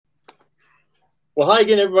Well, hi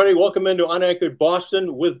again, everybody. Welcome into UnAnchored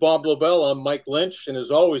Boston with Bob Lobel. I'm Mike Lynch, and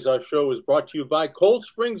as always, our show is brought to you by Cold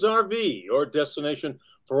Springs RV, your destination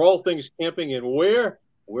for all things camping. And where?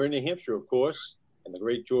 We're in New Hampshire, of course, and the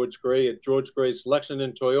great George Gray at George Gray's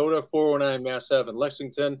Lexington Toyota, 409 Mass Ave in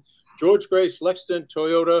Lexington. George Gray's Lexington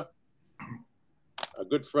Toyota, a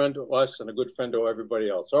good friend to us and a good friend to everybody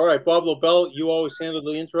else. All right, Bob Lobel, you always handle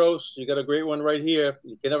the intros. You got a great one right here.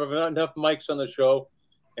 You can never have enough mics on the show,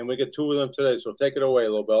 and we get two of them today. So take it away,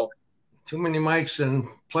 Lobel. Too many mics and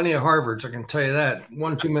plenty of Harvards, I can tell you that.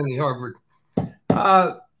 One too many Harvard.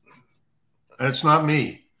 Uh, It's not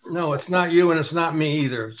me. no, it's not you and it's not me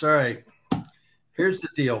either. It's all right. Here's the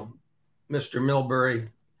deal, Mr. Milbury.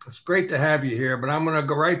 It's great to have you here, but I'm going to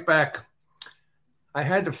go right back. I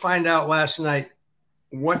had to find out last night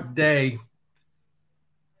what day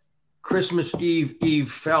Christmas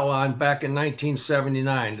Eve fell on back in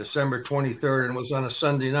 1979, December 23rd, and it was on a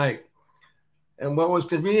Sunday night. And what was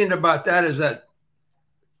convenient about that is that,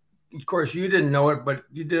 of course, you didn't know it, but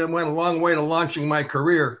went a long way to launching my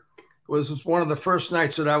career. It was one of the first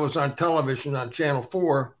nights that I was on television on Channel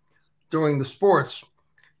 4 during the sports.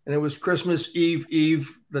 And it was Christmas Eve,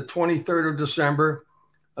 the 23rd of December,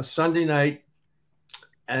 a Sunday night.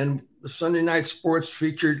 And the Sunday night sports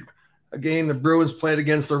featured a game the Bruins played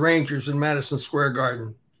against the Rangers in Madison Square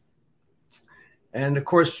Garden. And, of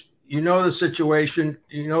course, you know the situation,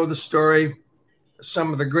 you know the story,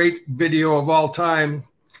 some of the great video of all time.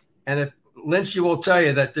 And if Lynch, you will tell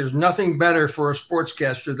you that there's nothing better for a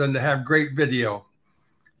sportscaster than to have great video.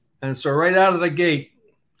 And so right out of the gate,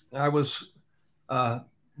 I was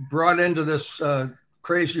brought into this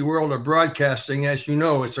crazy world of broadcasting. As you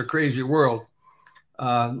know, it's a crazy world.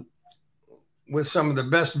 With some of the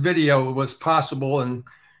best video was possible, and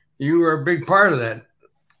you were a big part of that.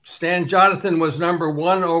 Stan Jonathan was number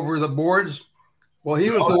one over the boards. Well, he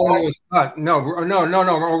was the one who was cut. No.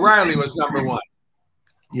 O'Reilly was number one.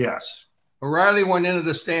 Yes. O'Reilly went into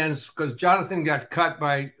the stands because Jonathan got cut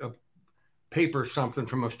by a paper something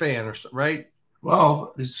from a fan, or right?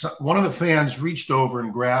 Well, one of the fans reached over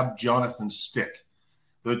and grabbed Jonathan's stick.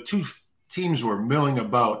 The two teams were milling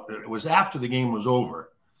about. It was after the game was over.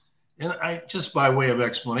 And just by way of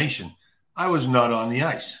explanation, I was not on the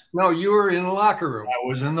ice. No, you were in the locker room. I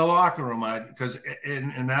was in the locker room because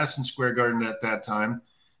in Madison Square Garden at that time,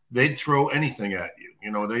 they'd throw anything at you. You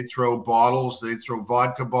know, they'd throw bottles, they'd throw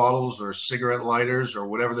vodka bottles or cigarette lighters or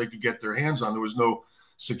whatever they could get their hands on. There was no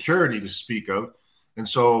security to speak of. And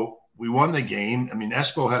so we won the game. I mean,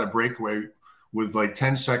 Espo had a breakaway with like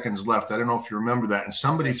 10 seconds left. I don't know if you remember that. And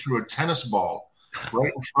somebody threw a tennis ball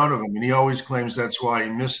right in front of him. And he always claims that's why he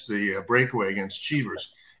missed the breakaway against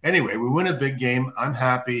Cheevers. Anyway, we win a big game. I'm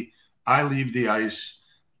happy. I leave the ice.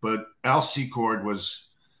 But Al Secord was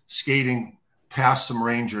skating past some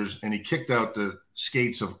Rangers, and he kicked out the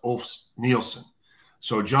skates of Ulf Nielsen.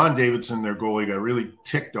 So John Davidson, their goalie, got really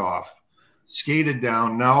ticked off, skated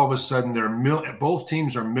down. Now all of a sudden, both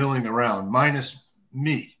teams are milling around, minus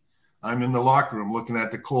me. I'm in the locker room looking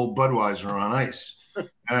at the cold Budweiser on ice.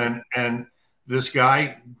 And this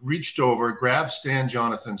guy reached over, grabbed Stan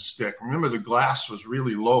Jonathan's stick. Remember, the glass was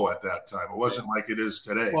really low at that time. It wasn't like it is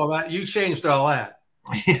today. Well, you changed all that.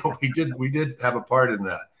 Yeah, we did have a part in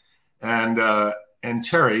that. And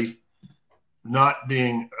Terry, not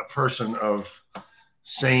being a person of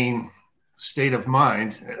sane state of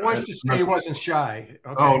mind. Why did you say he wasn't shy?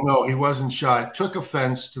 Okay. Oh, no, he wasn't shy. Took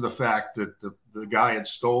offense to the fact that the guy had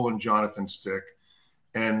stolen Jonathan's stick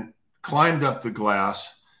and climbed up the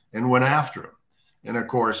glass and went after him. And, of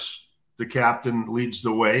course, the captain leads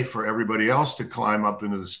the way for everybody else to climb up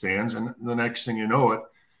into the stands. And the next thing you know it,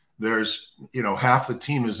 there's, half the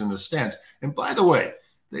team is in the stands. And by the way,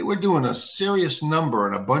 they were doing a serious number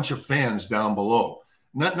and a bunch of fans down below.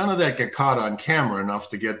 None of that got caught on camera enough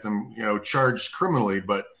to get them, charged criminally.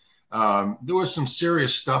 But there was some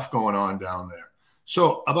serious stuff going on down there.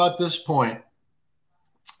 So about this point,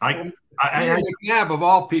 McNabb of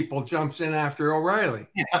all people jumps in after O'Reilly.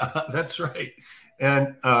 Yeah, that's right.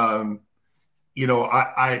 And, I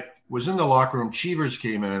was in the locker room. Cheevers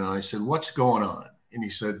came in and I said, "What's going on?" And he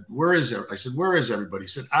said, "Where is it?" I said, "Where is everybody?" He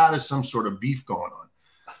said, "There's some sort of beef going on."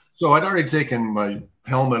 So I'd already taken my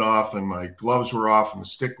helmet off and my gloves were off and the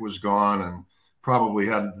stick was gone and probably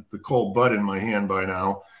had the cold Bud in my hand by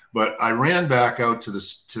now. But I ran back out to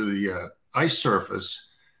the ice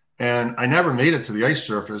surface, and I never made it to the ice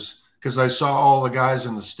surface because I saw all the guys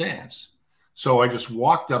in the stands. So I just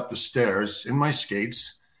walked up the stairs in my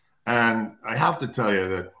skates, and I have to tell you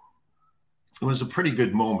that it was a pretty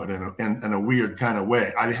good moment in a weird kind of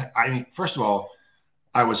way. I first of all,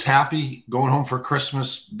 I was happy going home for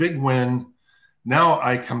Christmas, big win. Now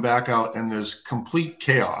I come back out and there's complete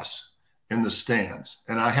chaos in the stands,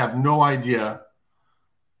 and I have no idea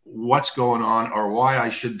what's going on or why I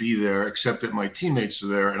should be there, except that my teammates are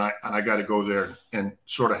there, and I got to go there and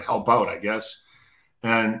sort of help out, I guess.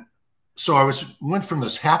 And so I went from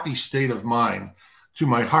this happy state of mind to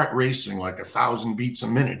my heart racing like 1,000 beats a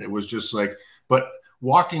minute. It was just like, but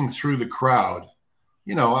walking through the crowd,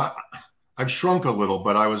 you know, I've shrunk a little,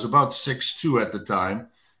 but I was about 6'2" at the time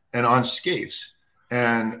and on skates.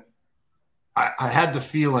 And I had the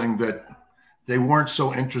feeling that they weren't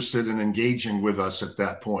so interested in engaging with us at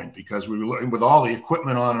that point, because we were with all the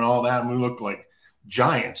equipment on and all that, and we looked like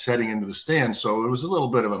giants heading into the stands. So it was a little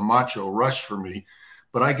bit of a macho rush for me.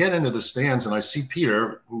 But I get into the stands and I see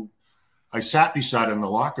Peter, who I sat beside in the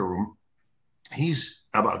locker room. He's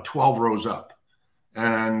about 12 rows up,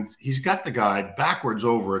 and he's got the guy backwards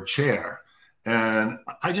over a chair. And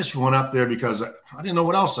I just went up there because I didn't know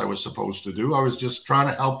what else I was supposed to do. I was just trying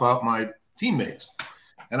to help out my teammates.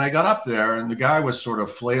 And I got up there, and the guy was sort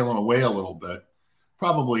of flailing away a little bit,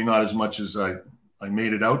 probably not as much as I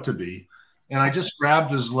made it out to be. And I just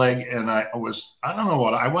grabbed his leg, and I don't know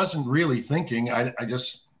what, I wasn't really thinking.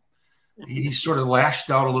 He sort of lashed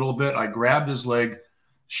out a little bit. I grabbed his leg,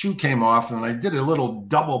 shoe came off, and I did a little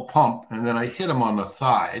double pump, and then I hit him on the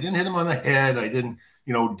thigh. I didn't hit him on the head. I didn't,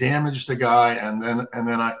 damage the guy. And then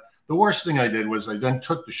the worst thing I did was I then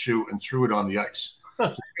took the shoe and threw it on the ice. So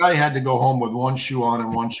the guy had to go home with one shoe on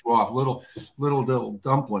and one shoe off. Little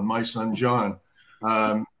dumpling, my son John.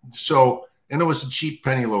 And it was a cheap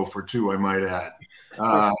penny loafer too, I might add.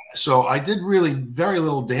 So I did really very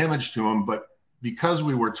little damage to him, but because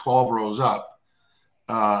we were 12 rows up,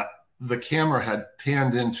 the camera had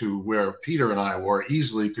panned into where Peter and I were.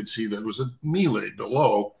 Easily could see that there was a melee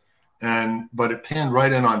below, but it panned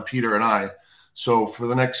right in on Peter and I. So for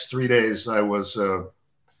the next 3 days, I was a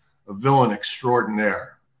villain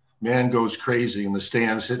extraordinaire. Man goes crazy in the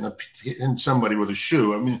stands, hitting somebody with a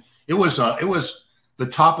shoe. I mean, it was the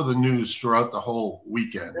top of the news throughout the whole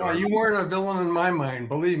weekend. Yeah, you weren't a villain in my mind,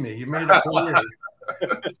 believe me. You made a career.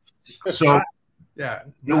 So yeah,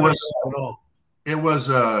 it was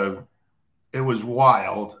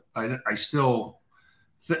wild. I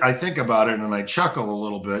think about it and I chuckle a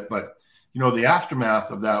little bit, but the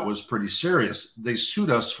aftermath of that was pretty serious. They sued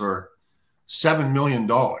us for $7 million.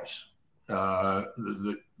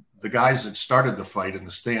 The guys that started the fight in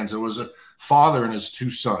the stands, it was a father and his 2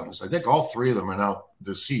 sons. I think all 3 of them are now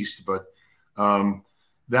deceased, but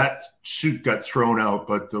that suit got thrown out.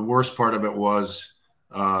 But the worst part of it was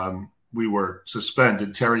we were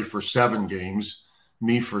suspended, Terry for 7 games,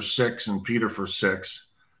 me for 6, and Peter for 6.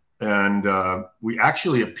 And we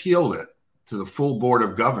actually appealed it to the full board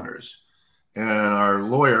of governors. And our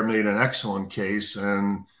lawyer made an excellent case,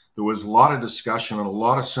 and there was a lot of discussion and a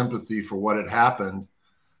lot of sympathy for what had happened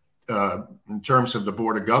in terms of the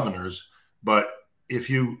board of governors. But if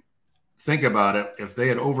you think about it, if they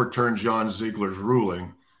had overturned John Ziegler's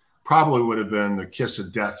ruling, probably would have been the kiss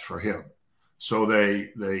of death for him. So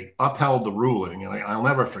they upheld the ruling, and I'll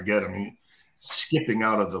never forget him. Skipping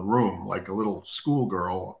out of the room like a little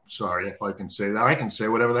schoolgirl. Sorry if I can say that. I can say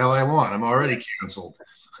whatever the hell I want. I'm already canceled.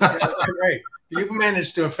 Great. You've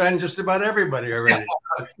managed to offend just about everybody already.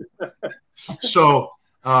 So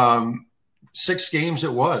 6 games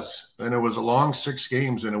it was, and it was a long 6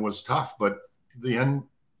 games, and it was tough. But the end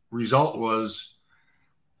result was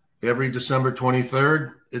every December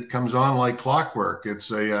 23rd, it comes on like clockwork.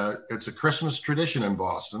 It's a Christmas tradition in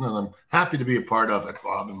Boston, and I'm happy to be a part of it,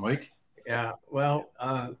 Bob and Mike. Yeah, well,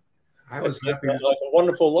 I was happy. Like A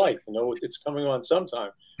Wonderful Life, it's coming on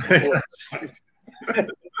sometime.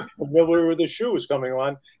 Milbury with the Shoe is coming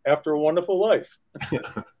on after A Wonderful Life.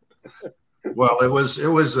 Well, it was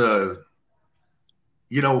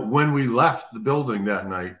when we left the building that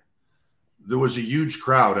night, there was a huge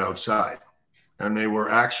crowd outside, and they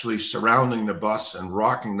were actually surrounding the bus and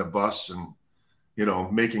rocking the bus and,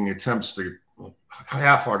 making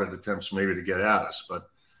half-hearted attempts maybe to get at us. But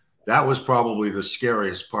that was probably the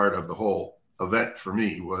scariest part of the whole event for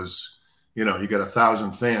me was, you got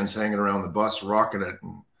 1,000 fans hanging around the bus, rocking it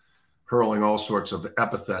and hurling all sorts of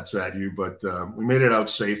epithets at you. But we made it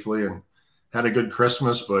out safely and had a good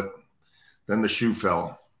Christmas, but then the shoe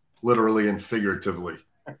fell, literally and figuratively.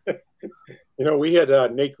 We had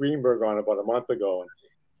Nate Greenberg on about a month ago,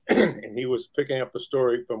 and he was picking up the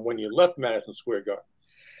story from when you left Madison Square Garden.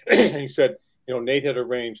 And he said, Nate had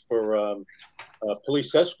arranged for a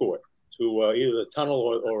police escort to either the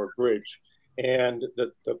tunnel or a bridge. And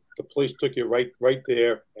the police took you right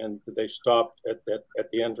there, and they stopped at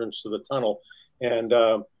the entrance to the tunnel. And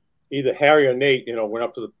either Harry or Nate, went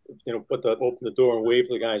up to opened the door and waved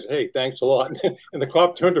to the guys, "Hey, thanks a lot." And the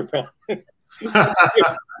cop turned around.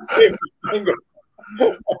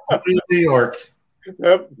 New York.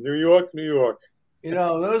 Yep, New York, New York. You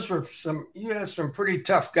had some pretty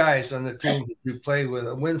tough guys on the team that you played with.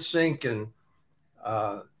 Winsink and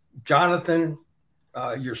Jonathan,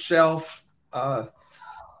 yourself,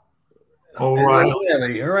 O'Reilly. I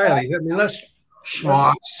mean,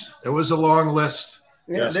 Schmaltz. It was a long list.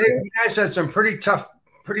 Yeah, you guys had some pretty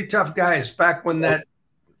tough guys back when the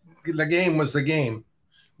game was the game.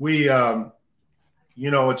 We,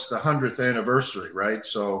 it's the 100th anniversary, right?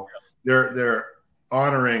 So they're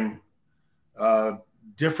honoring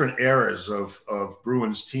different eras of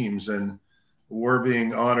Bruins teams, and we're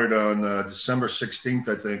being honored on December 16th,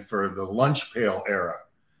 I think, for the lunch pail era,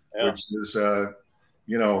 which is,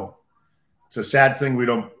 it's a sad thing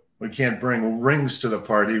we can't bring rings to the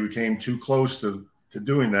party. We came too close to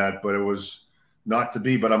doing that, but it was not to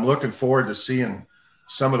be. But I'm looking forward to seeing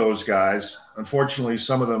some of those guys. Unfortunately,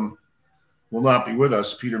 some of them will not be with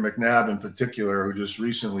us. Peter McNabb in particular, who just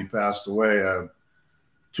recently passed away.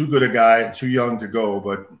 Too good a guy and too young to go,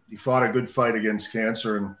 but he fought a good fight against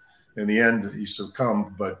cancer, and in the end he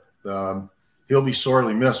succumbed. But he'll be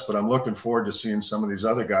sorely missed. But I'm looking forward to seeing some of these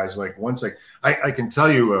other guys. Like I can tell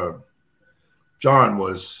you, John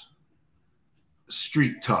was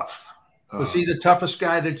street tough. Was he the toughest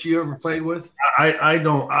guy that you ever played with?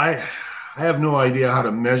 I have no idea how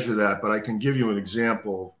to measure that, but I can give you an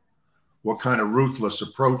example what kind of ruthless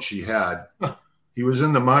approach he had. He was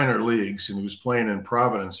in the minor leagues and he was playing in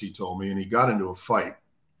Providence, he told me, and he got into a fight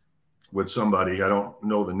with somebody. I don't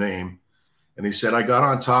know the name. And he said, I got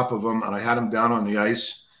on top of him and I had him down on the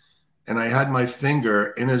ice and I had my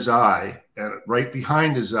finger in his eye and right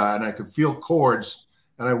behind his eye, and I could feel cords,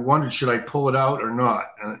 and I wondered, should I pull it out or not?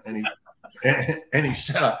 And he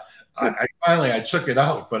said, I finally took it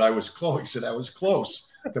out, but I was close. He said I was close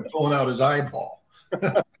to pulling out his eyeball.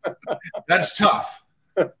 That's tough.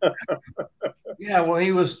 Yeah, well,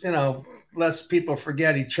 he was, lest people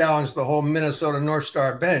forget, he challenged the whole Minnesota North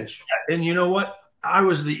Star bench. And you know what? I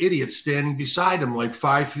was the idiot standing beside him like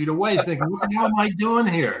 5 feet away thinking, what the hell am I doing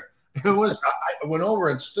here? I went over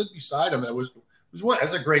and stood beside him. It was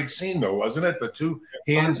a great scene though, wasn't it? The two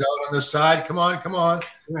hands out on the side. Come on.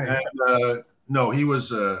 Right. And no, he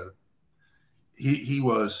was he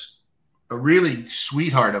was a really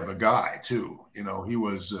sweetheart of a guy too. He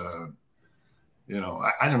was I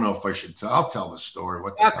don't know if I should I'll tell the story.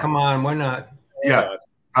 What the hell? Come on, why not? Yeah.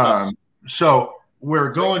 So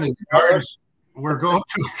we're going to the Garden. We're going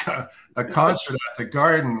to a concert at the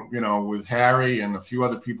Garden, with Harry and a few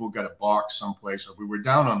other people. Got a box someplace. So we were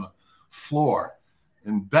down on the floor,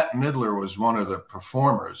 and Bette Midler was one of the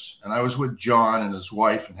performers. And I was with John and his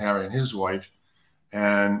wife and Harry and his wife.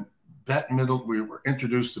 And we were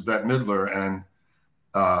introduced to Bette Midler, and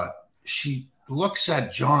she looks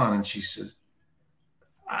at John and she says,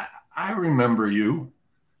 I remember you,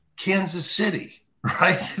 Kansas City,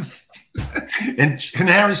 right? and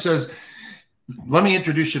Harry says, let me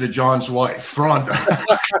introduce you to John's wife, Fronda.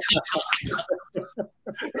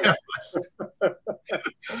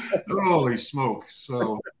 Holy smoke.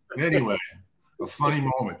 So anyway, a funny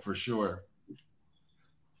moment for sure.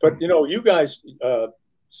 But, you guys,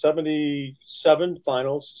 77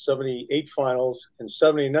 finals, 78 finals, and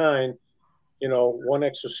 79, one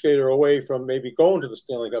extra skater away from maybe going to the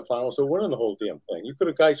Stanley Cup Finals or winning the whole damn thing.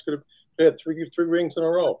 Guys could have had three rings in a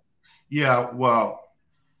row. Yeah, well,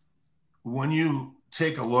 when you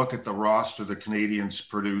take a look at the roster the Canadians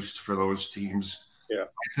produced for those teams, I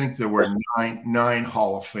think there were nine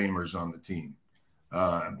Hall of Famers on the team.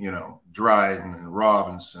 Dryden and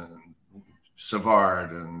Robinson, and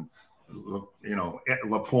Savard, and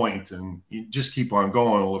Lapointe, and you just keep on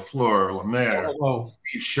going. Lafleur, Lemaire,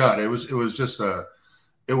 Steve Shutt. It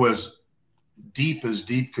was deep as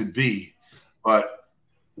deep could be, but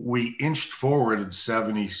we inched forward in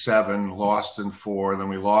 77, lost in 4, then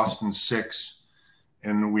we lost in 6,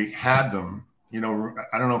 and we had them. I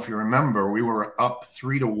don't know if you remember, we were up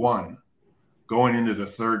 3-1 going into the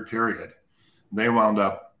third period. They wound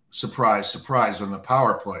up, surprise, on the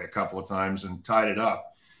power play a couple of times and tied it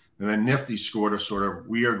up. And then Nifty scored a sort of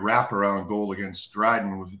weird wraparound goal against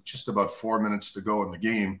Dryden with just about 4 minutes to go in the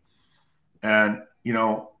game. And,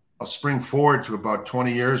 I'll spring forward to about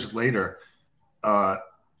 20 years later.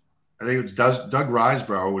 I think it was Doug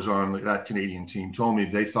Risebrough was on that Canadian team, told me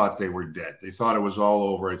they thought they were dead. They thought it was all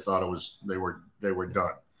over. They thought they were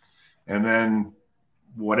done. And then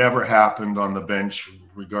whatever happened on the bench,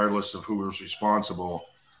 regardless of who was responsible,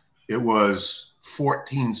 it was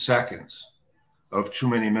 14 seconds of too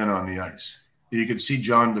many men on the ice. You could see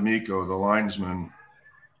John D'Amico, the linesman,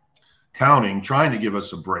 counting, trying to give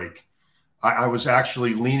us a break. I was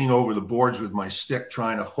actually leaning over the boards with my stick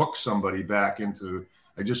trying to hook somebody back into.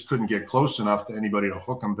 I just couldn't get close enough to anybody to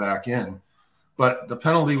hook them back in. But the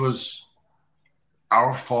penalty was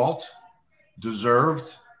our fault,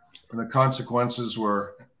 deserved, and the consequences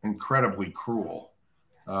were incredibly cruel.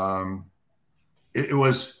 It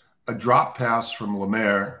was a drop pass from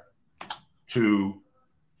Lemaire to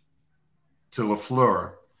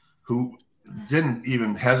Lafleur, who didn't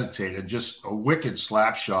even hesitate, and just a wicked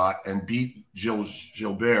slap shot and beat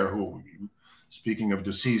Gilbert, who, speaking of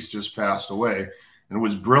deceased, just passed away, and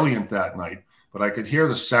was brilliant that night. But I could hear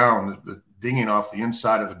the sound of it dinging off the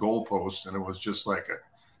inside of the goalpost, and it was just like a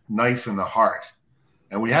knife in the heart.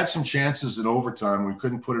 And we had some chances in overtime. We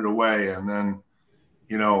couldn't put it away. And then,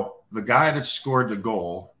 you know, the guy that scored the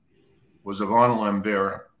goal was Yvon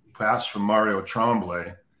Lambert, pass from Mario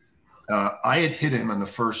Tremblay. I had hit him in the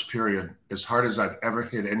first period as hard as I've ever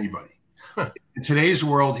hit anybody. In today's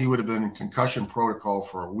world, he would have been in concussion protocol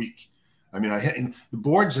for a week. I mean, the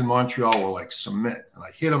boards in Montreal were like cement, and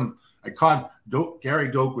I hit him. I caught Gary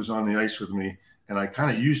Doak was on the ice with me, and I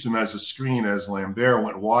kind of used him as a screen as Lambert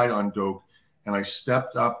went wide on Doak, and I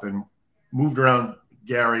stepped up and moved around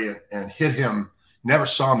Gary and hit him. Never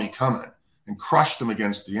saw me coming, and crushed him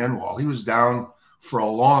against the end wall. He was down for a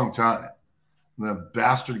long time. The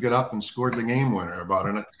bastard got up and scored the game winner about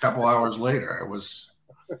a couple hours later. It was,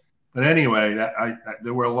 but anyway,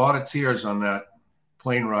 there were a lot of tears on that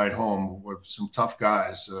plane ride home with some tough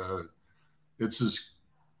guys. It's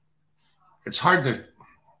hard to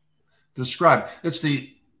describe. It's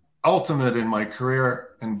the ultimate in my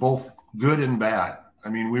career, in both good and bad. I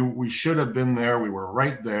mean, we should have been there. We were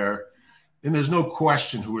right there, and there's no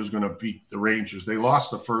question who was going to beat the Rangers. They lost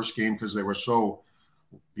the first game because they were so.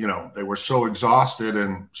 They were so exhausted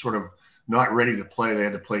and sort of not ready to play. They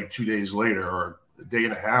had to play 2 days later or a day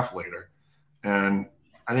and a half later. And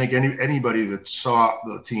I think anybody that saw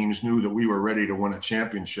the teams knew that we were ready to win a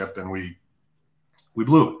championship, and we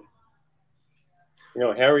blew it. You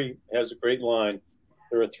know, Harry has a great line.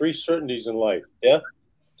 There are three certainties in life: death,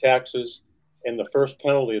 taxes, and the first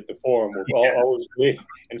penalty at the Forum will always be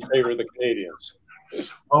in favor of the Canadians.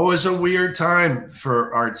 Well, it was a weird time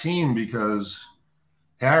for our team because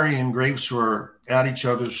Harry and Grapes were at each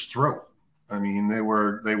other's throat. I mean, they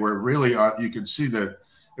were really, you could see that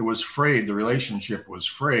it was frayed. The relationship was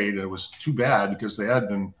frayed. It was too bad because they had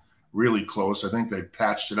been really close. I think they've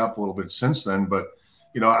patched it up a little bit since then. But,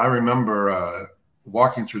 I remember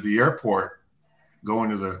walking through the airport,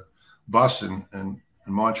 going to the bus in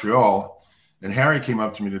Montreal, and Harry came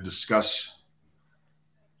up to me to discuss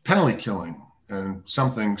penalty killing and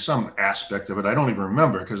some aspect of it. I don't even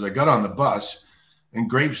remember because I got on the bus. And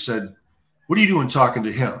Grapes said, "What are you doing talking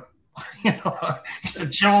to him?" He's the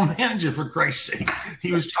general manager, for Christ's sake.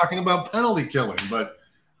 He was talking about penalty killing, but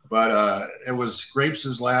it was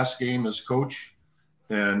Grapes' last game as coach,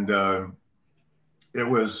 and it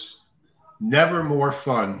was never more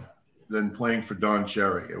fun than playing for Don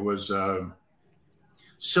Cherry. It was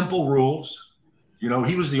simple rules. He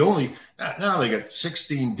was the only. Now they got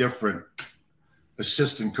 16 different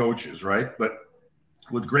assistant coaches, right? But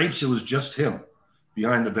with Grapes, it was just him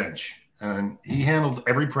behind the bench, and he handled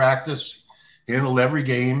every practice, handled every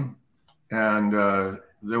game, and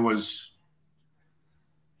there was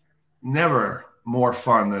never more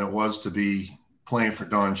fun than it was to be playing for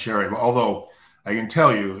Don Cherry. Although I can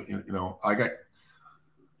tell you,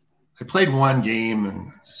 I played one game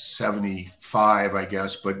in 75, I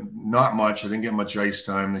guess, but not much. I didn't get much ice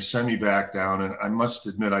time. They sent me back down, and I must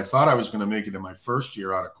admit, I thought I was going to make it in my first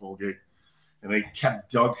year out of Colgate. And they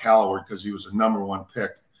kept Doug Hallward because he was a number one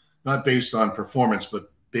pick, not based on performance,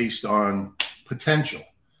 but based on potential.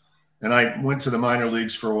 And I went to the minor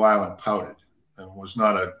leagues for a while and pouted, and was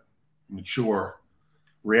not a mature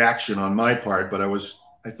reaction on my part. But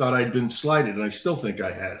I thought I'd been slighted, and I still think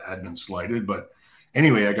I had been slighted. But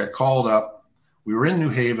anyway, I got called up. We were in New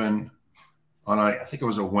Haven on I think it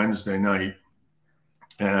was a Wednesday night,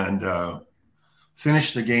 and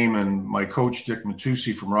finished the game, and my coach, Dick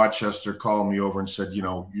Matusi from Rochester, called me over and said,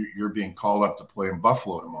 you're being called up to play in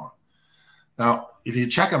Buffalo tomorrow. Now, if you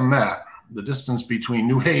check a map, the distance between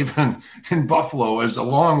New Haven and Buffalo is a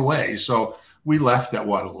long way. So we left at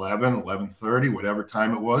 11:30, whatever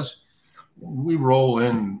time it was. We roll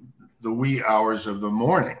in the wee hours of the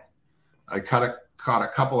morning. I caught a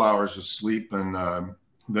couple hours of sleep, and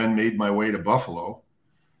then made my way to Buffalo.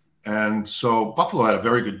 And so Buffalo had a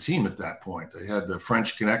very good team at that point. They had the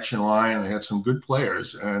French Connection line, and they had some good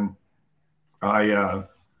players. And I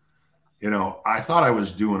thought I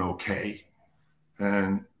was doing okay.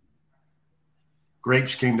 And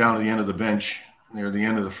Grapes came down to the end of the bench near the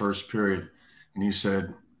end of the first period, and he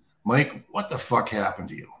said, "Mike, what the fuck happened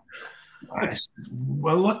to you?" I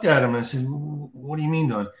looked at him and I said, "What do you mean,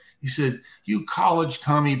 Don?" He said, "You college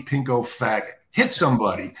commie pinko faggot. Hit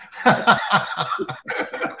somebody."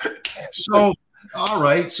 So, all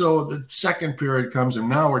right. So the second period comes, and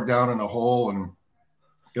now we're down in a hole, and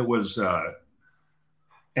it was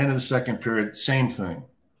end of the second period, same thing.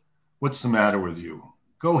 "What's the matter with you?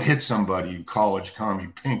 Go hit somebody, you college commie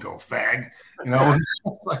pinko fag." You know?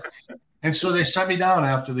 And so they sent me down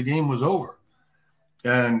after the game was over.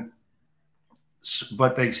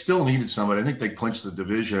 But they still needed somebody. I think they clinched the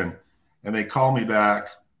division, and they called me back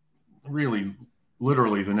really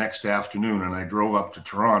literally the next afternoon, and I drove up to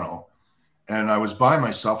Toronto, and I was by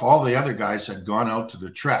myself. All the other guys had gone out to the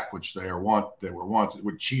track, which they were wanted,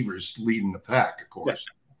 with Cheevers leading the pack, of course.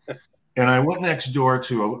 And I went next door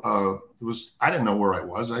to I didn't know where I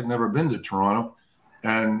was. I'd never been to Toronto,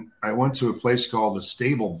 and I went to a place called the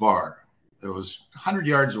Stable Bar. It was 100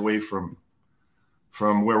 yards away from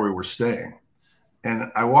where we were staying.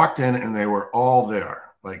 And I walked in, and they were all there.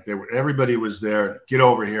 Like everybody was there. "Get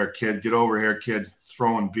over here, kid. Get over here, kid,"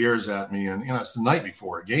 throwing beers at me. And, it's the night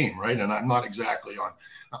before a game, right? And I'm not exactly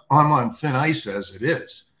I'm on thin ice as it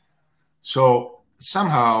is. So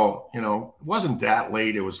somehow, it wasn't that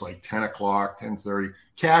late. It was like 10 o'clock, 10:30.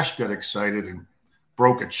 Cash got excited and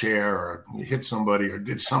broke a chair or hit somebody or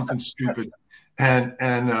did something stupid. And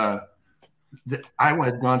I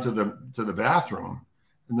had gone to the bathroom.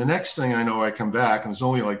 And the next thing I know, I come back, and there's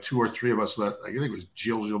only like 2 or 3 of us left. I think it was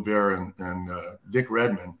Gilles Gilbert and Dick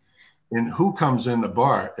Redmond. And who comes in the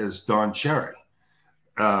bar is Don Cherry,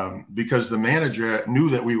 because the manager knew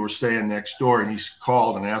that we were staying next door, and he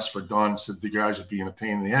called and asked for Don. Said the guys would be in a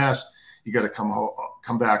pain in the ass. You got to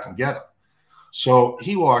come back and get him. So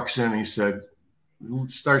he walks in, and he said,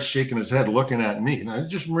 starts shaking his head, looking at me. And I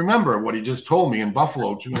just remember what he just told me in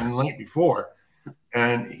Buffalo the night before.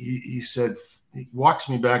 And he said, he walks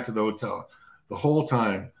me back to the hotel. The whole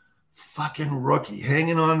time, "Fucking rookie,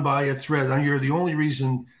 hanging on by a thread. You're the only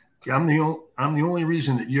reason. I'm the only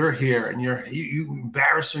reason that you're here, and you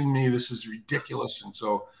embarrassing me. This is ridiculous." And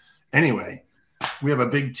so, anyway, we have a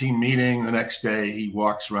big team meeting the next day. He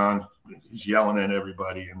walks around, he's yelling at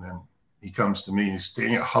everybody, and then he comes to me. He's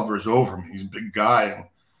hovers over me. He's a big guy. And,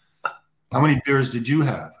 "How many beers did you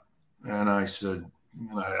have?" And I said,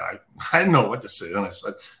 I didn't know what to say. And I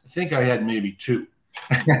said, "I think I had maybe 2.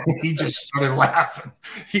 He just started laughing.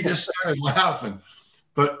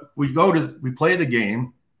 But we play the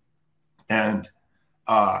game, and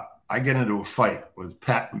I get into a fight with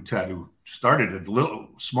Pat Boutet, who started a little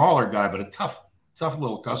smaller guy, but a tough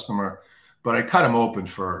little customer. But I cut him open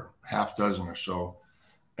for half dozen or so.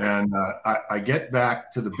 And I get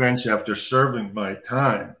back to the bench after serving my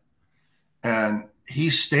time, and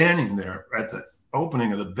he's standing there at the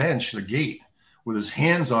opening of the bench, the gate, with his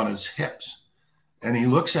hands on his hips. And he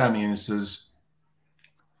looks at me and he says,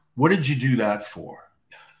 "What did you do that for?"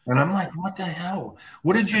 And I'm like, "What the hell?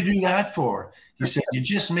 What did you do that for?" He said, "You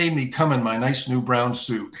just made me come in my nice new brown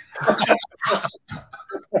suit."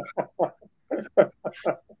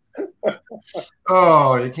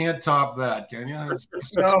 Oh, you can't top that, can you?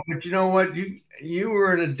 No, but you know what? You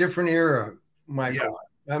were in a different era, Michael.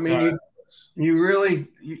 Yeah. I mean,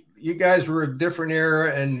 you guys were a different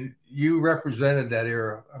era, and you represented that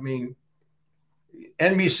era. I mean,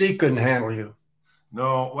 NBC couldn't handle you.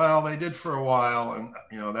 No, well, they did for a while, and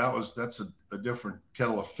that's a different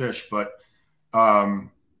kettle of fish. But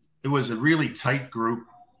it was a really tight group.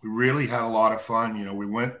 We really had a lot of fun. We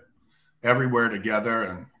went everywhere together,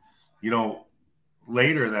 and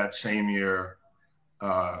later that same year,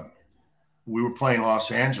 we were playing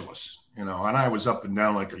Los Angeles. And I was up and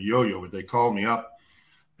down like a yo-yo, but they called me up,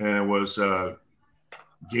 and it was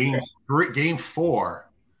game 4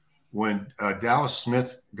 when Dallas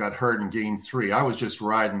Smith got hurt in game 3. I was just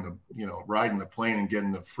riding the plane and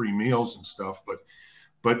getting the free meals and stuff,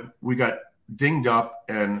 but we got dinged up,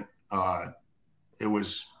 and it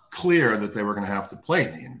was clear that they were going to have to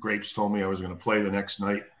play me. And Grapes told me I was going to play the next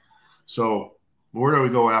night. So where do we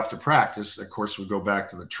go after practice? Of course, we go back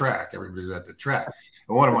to the track. Everybody's at the track.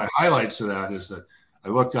 And one of my highlights of that is that I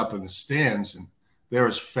looked up in the stands, and there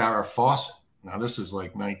was Farrah Fawcett. Now, this is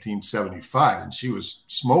like 1975, and she was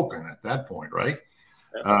smoking at that point, right?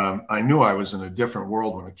 I knew I was in a different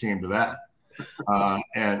world when it came to that.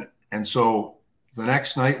 And so the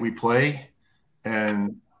next night we play,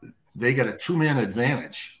 and they get a 2-man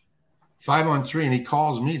advantage, 5-on-3, and he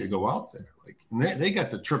calls me to go out there. And they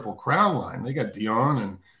got the Triple Crown line. They got Dion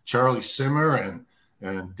and Charlie Simmer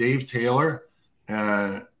and Dave Taylor.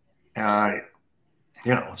 And I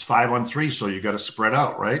it's 5-on-3, so you got to spread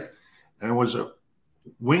out, right? And it was a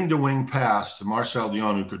wing-to-wing pass to Marcel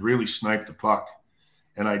Dion, who could really snipe the puck.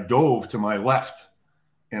 And I dove to my left,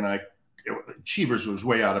 and Cheevers was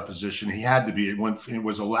way out of position. He had to be. It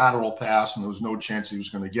was a lateral pass, and there was no chance he was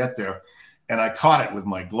going to get there. And I caught it with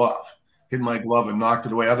my glove, hit my glove and knocked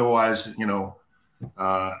it away. Otherwise,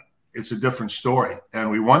 it's a different story.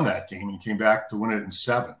 And we won that game and came back to win it in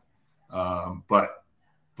 7. But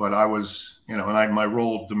I was, and my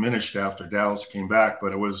role diminished after Dallas came back.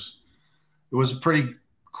 But it was a pretty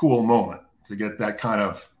cool moment to get that kind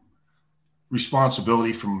of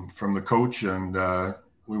responsibility from the coach, and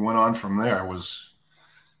we went on from there. It was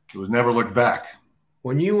never looked back.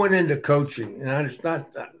 When you went into coaching, and it's not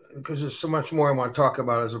because there's so much more I want to talk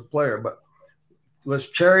about as a player, but was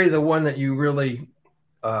Cherry the one that you really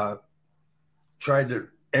tried to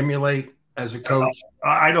emulate as a coach?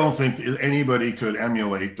 I don't think anybody could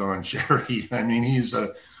emulate Don Cherry. I mean, he's a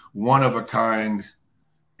one-of-a-kind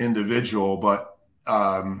individual, but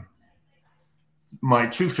my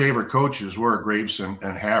 2 favorite coaches were Grapes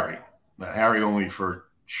and Harry. Harry only for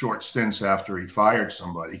short stints after he fired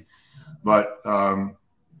somebody, but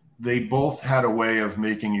they both had a way of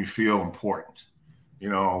making you feel important.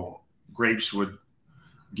 Grapes would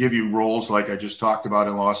give you roles like I just talked about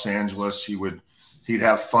in Los Angeles. He'd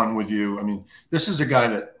have fun with you. I mean, this is a guy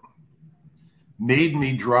that made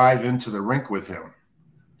me drive into the rink with him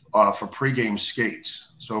for pregame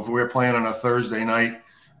skates. So if we were playing on a Thursday night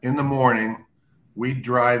in the morning, we'd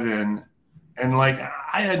drive in, and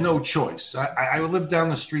I had no choice. I lived down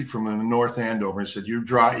the street from him in North Andover, and said,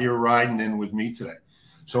 "You're riding in with me today."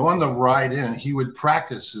 So on the ride in, he would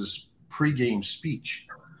practice his pregame speech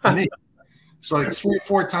to me. It's 3 or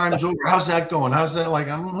 4 times over. How's that going? How's that?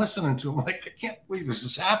 I'm listening to him. I can't believe this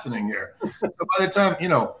is happening here. So by the time,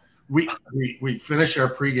 we finish our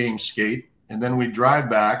pregame skate, and then we'd drive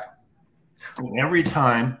back, and every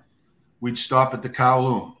time we'd stop at the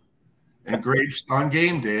Kowloon. And Grapes, on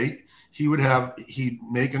game day, he'd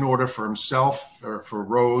make an order for himself or for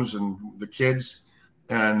Rose and the kids,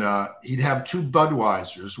 and he'd have 2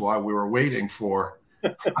 Budweisers while we were waiting for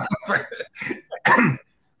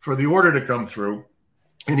for the order to come through.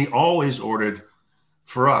 And he always ordered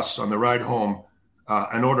for us on the ride home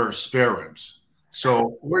an order of spare ribs.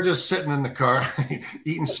 So we're just sitting in the car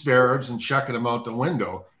eating spare ribs and chucking them out the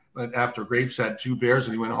window. But after Grapes had 2 beers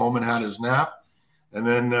and he went home and had his nap, and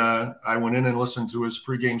then I went in and listened to his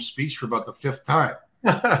pregame speech for about the 5th time.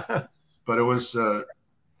 But it was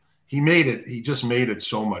he just made it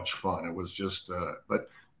so much fun. It was just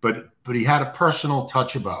but he had a personal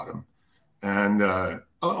touch about him. And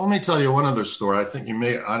let me tell you one other story. I think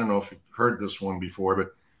I don't know if you've heard this one before,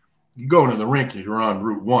 but you go into the rink, you're on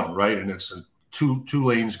Route 1, right? And it's two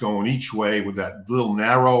lanes going each way with that little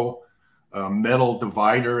narrow metal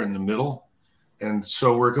divider in the middle. And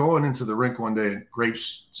so we're going into the rink one day, and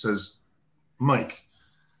Grapes says, "Mike,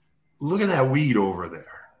 look at that weed over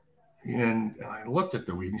there." And I looked at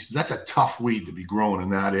the weed, and he said, "That's a tough weed to be growing in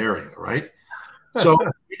that area, right?" So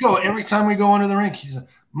every time we go into the rink, he said,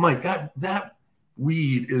 "Mike, that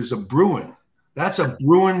weed is a Bruin. That's a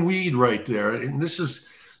Bruin weed right there." And this is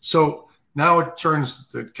so now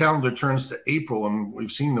the calendar turns to April, and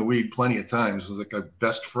we've seen the weed plenty of times. It's like a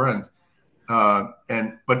best friend.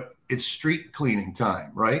 But it's street cleaning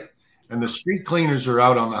time, right? And the street cleaners are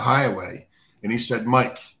out on the highway. And he said,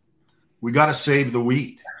 "Mike, we got to save the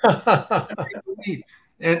weed." And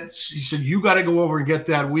he said, "You got to go over and get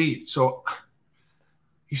that weed." So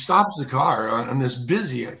he stops the car on this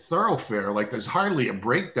busy thoroughfare, there's hardly a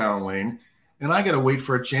breakdown lane. And I got to wait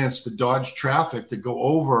for a chance to dodge traffic to go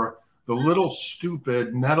over the little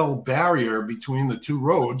stupid metal barrier between the 2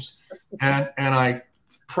 roads. And I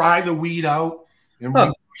pry the weed out, and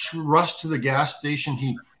we rush to the gas station.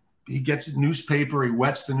 He gets a newspaper, he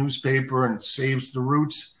wets the newspaper and saves the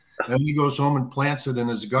roots. And he goes home and plants it in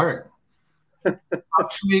his garden. 2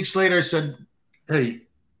 weeks later, I said, "Hey,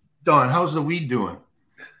 Don, how's the weed doing?"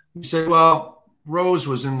 He said, "Well, Rose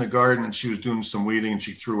was in the garden and she was doing some weeding and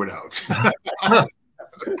she threw it out."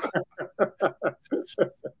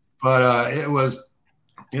 But it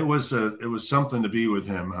was something to be with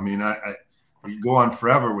him. I mean, I could go on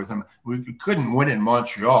forever with him. We couldn't win in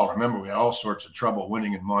Montreal. Remember, we had all sorts of trouble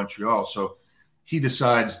winning in Montreal. So he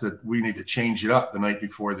decides that we need to change it up the night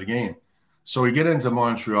before the game. So we get into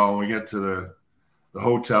Montreal and we get to the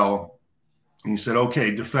hotel. And he said,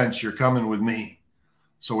 "Okay, defense, you're coming with me."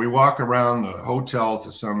 So we walk around the hotel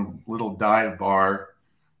to some little dive bar,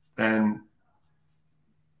 and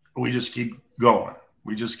we just keep going.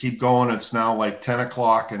 It's now 10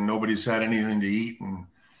 o'clock and nobody's had anything to eat.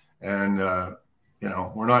 And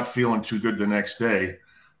we're not feeling too good the next day.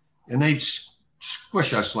 And they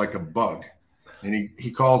squish us like a bug. And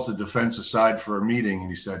he calls the defense aside for a meeting, and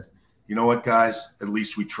he said, "You know what, guys? At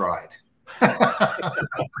least we tried."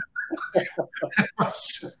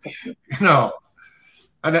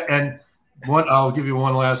 And I'll give you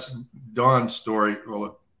one last Don story.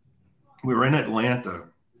 Well, we were in Atlanta,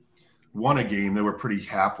 won a game. They were pretty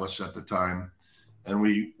hapless at the time. And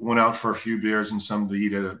we went out for a few beers and some to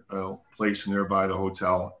eat at a place nearby the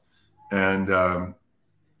hotel. And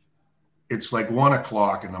it's like 1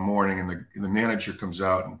 o'clock in the morning, and the manager comes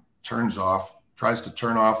out and tries to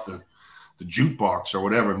turn off the jukebox or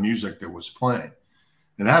whatever music that was playing.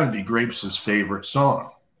 And that would be Grapes' favorite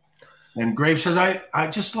song. And Grapes says, I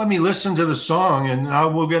just let me listen to the song and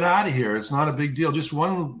we'll get out of here. It's not a big deal. Just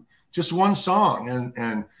one song.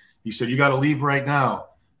 And he said, "You got to leave right now."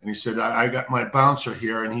 And he said, I got my bouncer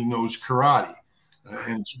here and he knows karate.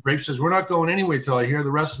 And Grapes says, "We're not going anyway till I hear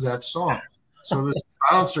the rest of that song." So this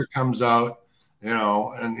bouncer comes out,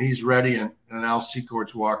 and he's ready. And Al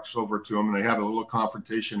Secord walks over to him and they have a little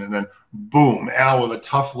confrontation. And then boom, Al with a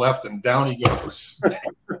tough left and down he goes.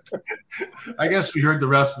 I guess we heard the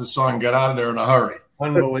rest of the song and got out of there in a hurry.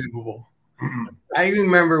 Unbelievable. I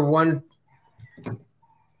remember one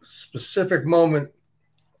specific moment.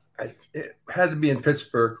 It had to be in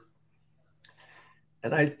Pittsburgh.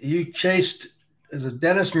 And you chased, is it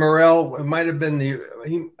Dennis Morrell? It might have been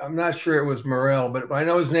I'm not sure it was Morrell, but I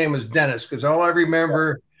know his name was Dennis, because all I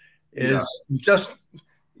remember is just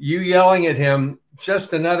you yelling at him,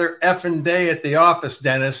 "Just another effing day at the office,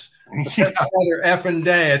 Dennis. Just another effing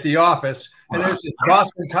day at the office." And there's this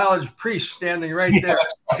Boston College priest standing right there.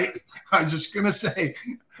 Right. I'm just going to say,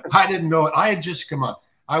 I didn't know it. I had just come on.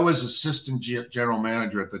 I was assistant general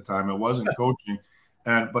manager at the time. I wasn't coaching.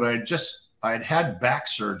 But I had back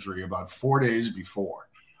surgery about 4 days before.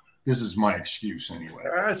 This is my excuse anyway.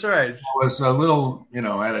 That's right. It was a little,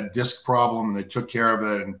 I had a disc problem and they took care of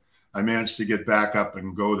it. And I managed to get back up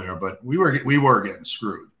and go there. But we were getting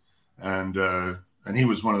screwed. And he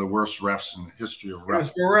was one of the worst refs in the history of refs. It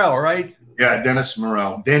was Morrell, right? Yeah, Dennis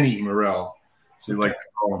Morrell. Denny Morrell, as he liked to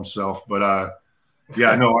call himself. But I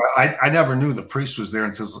never knew the priest was there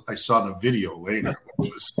until I saw the video later,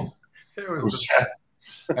 which was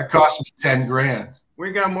that cost me $10,000.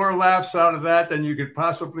 We got more laughs out of that than you could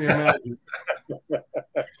possibly imagine.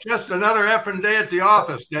 Just another effing day at the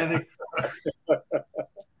office, Denny.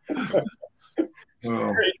 It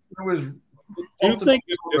was. Do you think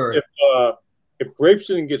if Grapes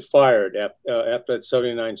didn't get fired after that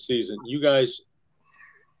 '79 season, you guys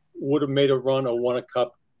would have made a run or won a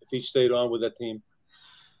cup if he stayed on with that team?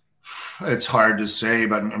 It's hard to say,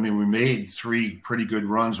 but I mean, we made 3 pretty good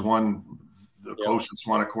runs. The closest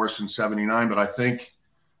one, of course, in '79. But I think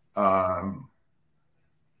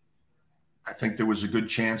there was a good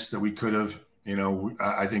chance that we could have.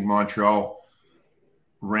 I think Montreal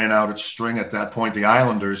ran out its string at that point. The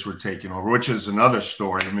Islanders were taking over, which is another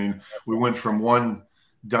story. I mean, we went from one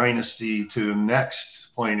dynasty to the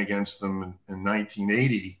next, playing against them in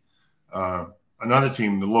 1980. Another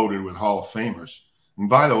team loaded with Hall of Famers. And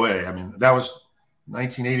by the way, I mean, that was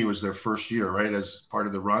 1980 was their first year, right, as part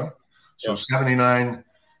of the run. So 79,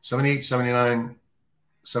 78, 79,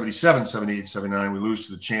 77, 78, 79, we lose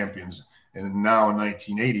to the champions. And now in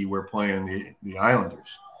 1980, we're playing the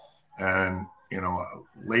Islanders. And,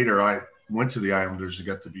 later I went to the Islanders and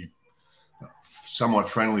got to be somewhat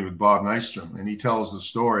friendly with Bob Nystrom. And he tells the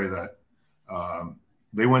story that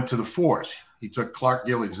they went to the Fours. He took Clark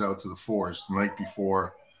Gillies out to the Fours the night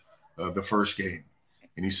before the first game.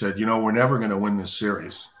 And he said, we're never going to win this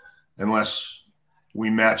series unless we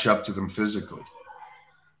match up to them physically.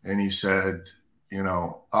 And he said,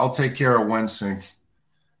 I'll take care of Wensink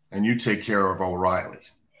and you take care of O'Reilly.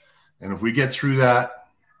 And if we get through that,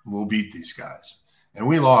 we'll beat these guys. And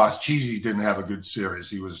we lost. Cheesy didn't have a good series.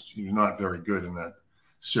 He was not very good in that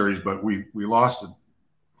series, but we lost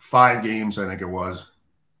 5 games, I think it was,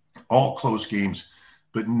 all close games,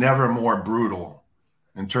 but never more brutal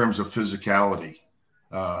in terms of physicality.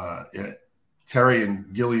 Terry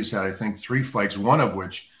and Gillies had, I think, 3 fights, one of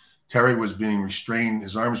which Terry was being restrained.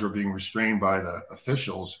 His arms were being restrained by the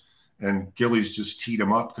officials, and Gillies just teed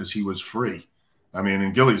him up because he was free. I mean,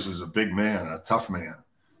 and Gillies is a big man, a tough man.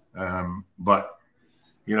 But,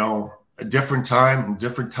 a different time,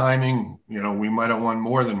 different timing, we might have won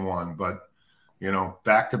more than one, but,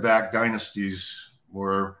 back-to-back dynasties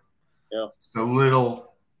were just a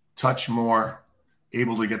little touch more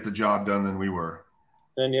able to get the job done than we were.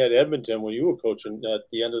 Then you had Edmonton when you were coaching at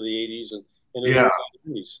the end of the 80s and into the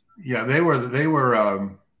 90s. Yeah, they were,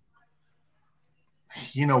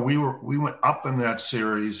 we went up in that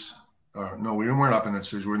series no, we weren't up in that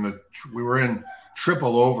series. We were in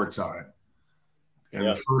triple overtime in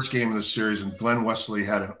the first game of the series, and Glenn Wesley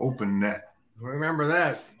had an open net. I remember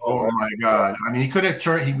that. Oh my God! I mean, he could have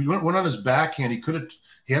turned. He went on his backhand.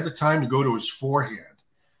 He had the time to go to his forehand,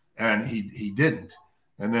 and he didn't.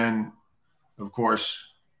 And then, of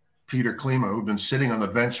course, Peter Klima, who'd been sitting on the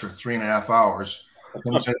bench for 3.5 hours,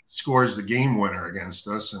 comes in and scores the game winner against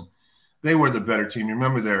us, and they were the better team. You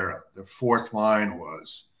remember their fourth line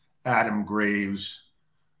was Adam Graves,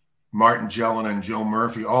 Martin Jelena, and Joe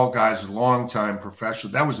Murphy, all guys, longtime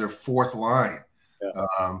professionals. That was their fourth line.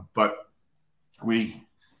 Yeah. But we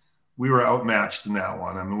were outmatched in that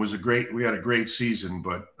one. I mean, we had a great season,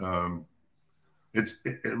 but it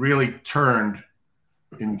really turned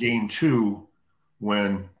in game 2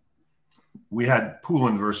 when we had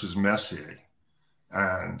Poulin versus Messier.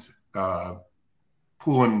 And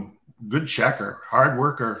Poulin, good checker, hard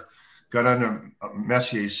worker, got under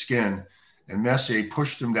Messier's skin, and Messier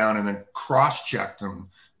pushed him down and then cross-checked him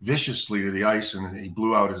viciously to the ice, and he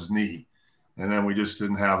blew out his knee. And then we just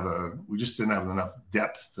didn't have enough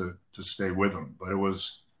depth to stay with him. But it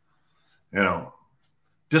was,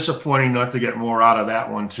 disappointing not to get more out of that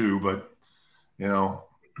one too. But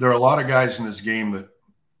there are a lot of guys in this game that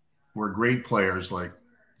were great players, like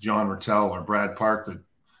John Rattel or Brad Park, that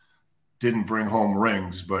didn't bring home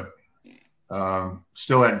rings, but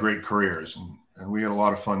still had great careers, and we had a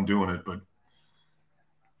lot of fun doing it. But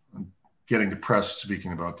I'm getting depressed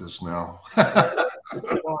speaking about this now.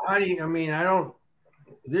 Well,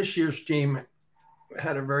 this year's team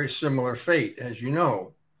had a very similar fate, as you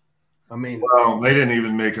know. Well, they didn't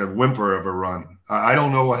even make a whimper of a run. I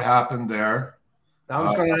don't know what happened there. I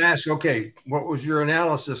was going to ask, okay, what was your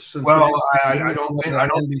analysis? I don't think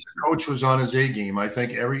the coach was on his A game. I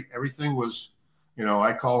think everything was,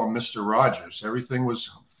 I call him Mr. Rogers. Everything was,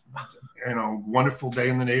 wonderful day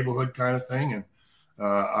in the neighborhood kind of thing. And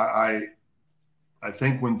I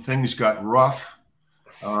think when things got rough,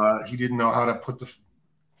 he didn't know how to put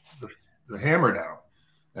the hammer down.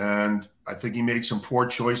 And I think he made some poor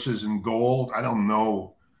choices in goal. I don't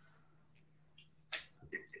know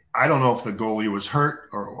if the goalie was hurt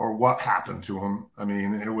or what happened to him. I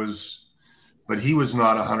mean, but he was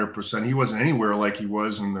not 100%. He wasn't anywhere like he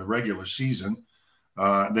was in the regular season.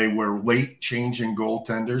 They were late changing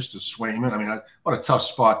goaltenders to Swayman. I mean, what a tough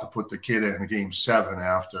spot to put the kid in game 7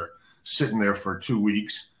 after sitting there for 2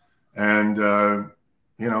 weeks. And, and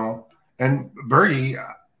Bergie,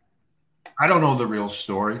 I don't know the real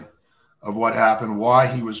story of what happened, why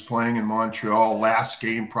he was playing in Montreal. Last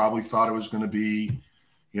game, probably thought it was going to be,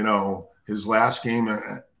 his last game,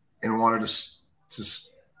 and wanted to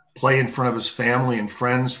play in front of his family and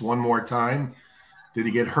friends one more time. Did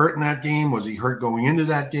he get hurt in that game? Was he hurt going into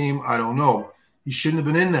that game? I don't know. He shouldn't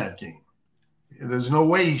have been in that game. There's no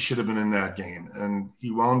way he should have been in that game. And he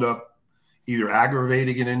wound up either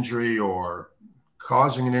aggravating an injury or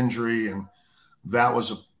causing an injury, and that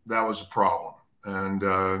was a problem.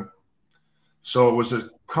 And so it was a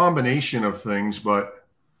combination of things, but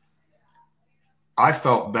I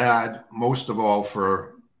felt bad most of all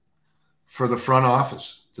for the front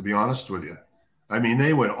office, to be honest with you. I mean,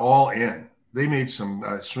 they went all in. They made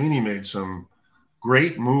Sweeney made some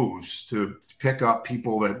great moves to pick up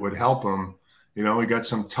people that would help him. He got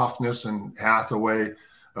some toughness in Hathaway.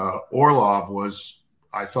 Orlov was,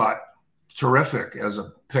 I thought, terrific as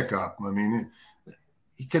a pickup. I mean,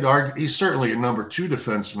 he could argue he's certainly a number 2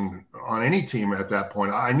 defenseman on any team at that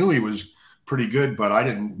point. I knew he was pretty good, but I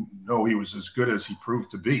didn't know he was as good as he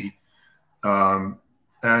proved to be. And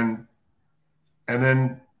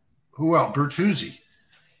then who else? Bertuzzi.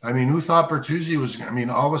 I mean, who thought Bertuzzi was? I mean,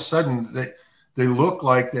 all of a sudden they looked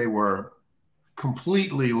like they were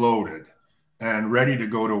completely loaded and ready to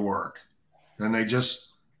go to work, and they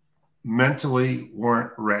just mentally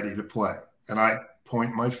weren't ready to play. And I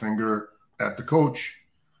point my finger at the coach.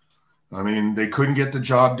 I mean, they couldn't get the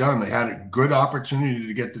job done. They had a good opportunity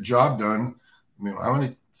to get the job done. I mean, how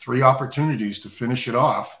many? 3 opportunities to finish it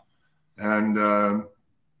off. And,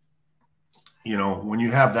 when you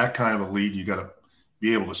have that kind of a lead, you got to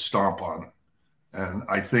be able to stomp on it. And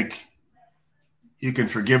I think you can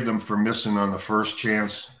forgive them for missing on the first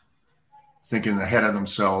chance, thinking ahead of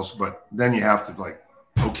themselves. But then you have to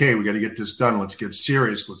okay, we got to get this done. Let's get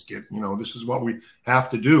serious. Let's get, this is what we have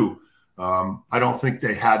to do. I don't think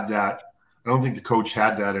they had that. I don't think the coach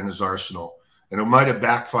had that in his arsenal. And it might have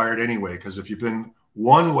backfired anyway, because if you've been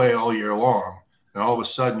one way all year long and all of a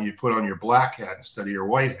sudden you put on your black hat instead of your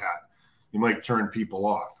white hat, you might turn people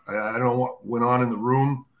off. I don't know what went on in the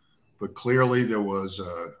room, but clearly there was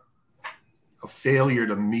a failure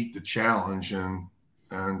to meet the challenge. And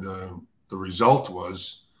the result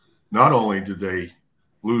was not only did they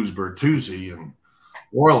lose Bertuzzi and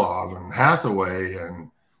Orlov and Hathaway, and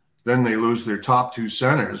then they lose their top two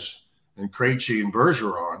centers and Krejci and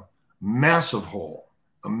Bergeron. Massive hole,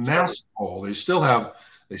 a massive hole. They still have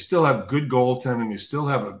good goaltending. They still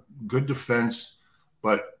have a good defense,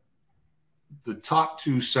 but the top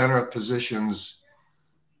two center positions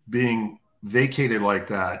being vacated like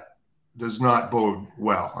that does not bode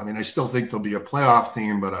well. I mean, I still think they'll be a playoff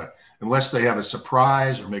team, but unless they have a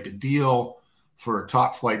surprise or make a deal for a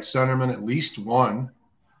top flight centerman, at least one,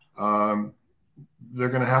 they're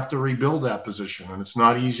going to have to rebuild that position, and it's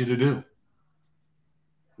not easy to do.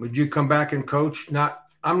 Would you come back and coach?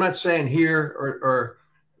 I'm not saying here, or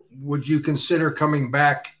would you consider coming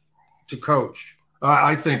back to coach?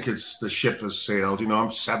 I think the ship has sailed.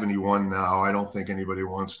 I'm 71 now. I don't think anybody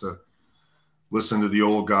wants to listen to the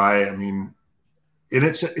old guy. I mean,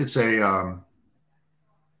 it's a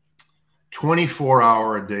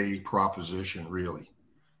 24-hour-a-day proposition, really.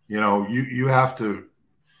 You have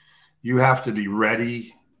to be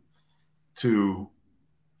ready to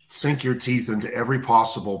sink your teeth into every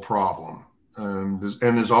possible problem. And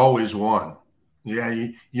there's always one. Yeah,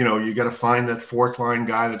 you got to find that fourth line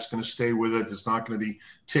guy that's going to stay with it. That's not going to be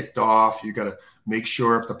ticked off. You got to make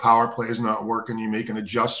sure if the power play is not working, you make an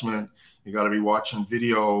adjustment. You got to be watching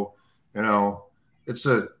video. It's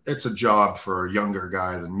a job for a younger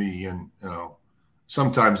guy than me. And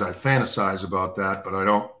sometimes I fantasize about that, but I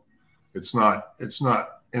don't. It's not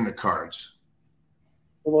in the cards.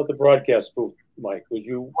 What about the broadcast booth, Mike? Would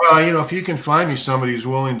you? Well, if you can find me somebody who's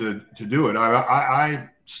willing to do it, I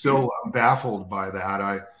still am baffled by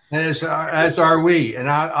that. As are we. And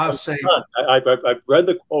I'll say, I've read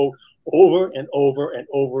the quote over and over and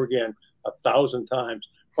over again 1,000 times,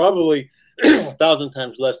 probably 1,000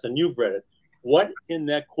 times less than you've read it. What in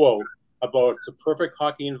that quote about it's a perfect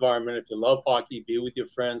hockey environment? If you love hockey, be with your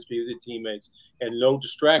friends, be with your teammates, and no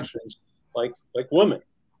distractions like women.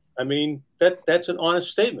 I mean, that's an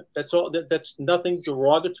honest statement. That's all. That's nothing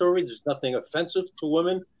derogatory. There's nothing offensive to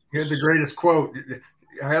women. Here's the greatest quote.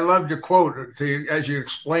 I loved your quote as you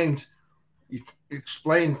explained. You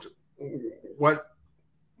explained what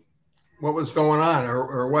was going on,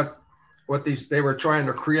 or what they were trying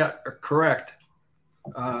to correct.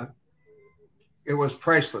 It was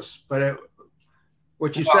priceless, but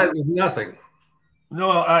what you said was nothing.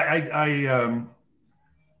 No,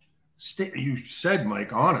 you said,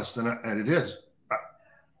 Mike, honest, and it is.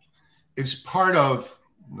 It's part of,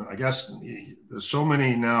 I guess, there's so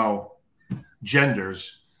many now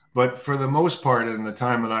genders, but for the most part, in the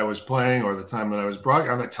time that I was playing or the time that I was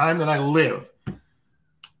broadcasting, the time that I live,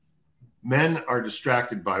 men are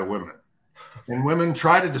distracted by women, and women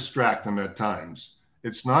try to distract them at times.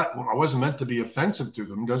 It's not, I wasn't meant to be offensive to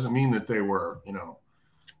them. It doesn't mean that they were,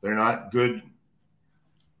 they're not good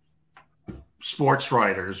sports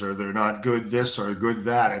writers, or they're not good this or good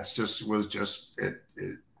that.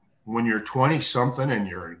 When you're 20 something and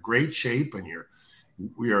you're in great shape and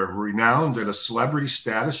we are renowned at a celebrity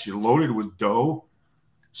status, you're loaded with dough,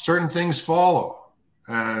 certain things follow.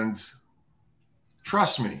 And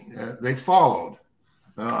trust me, they followed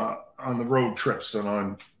on the road trips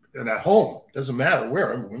and at home. Doesn't matter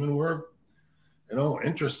where. Women were,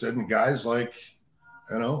 interested in guys like,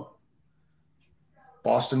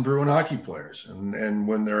 Boston Bruin hockey players. And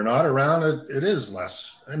when they're not around, it is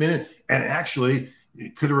less. I mean, and actually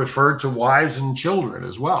it could have referred to wives and children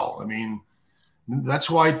as well. I mean, that's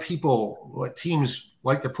why teams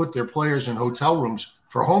like to put their players in hotel rooms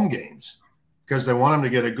for home games, because they want them to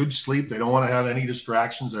get a good sleep. They don't want to have any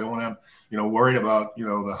distractions. They don't want to have, worried about,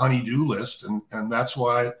 the honey-do list. And that's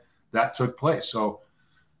why that took place. So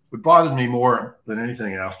what bothered me more than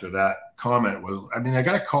anything after that comment was, I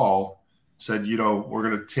got a call, said, we're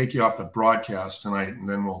going to take you off the broadcast tonight, and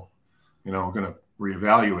then we're going to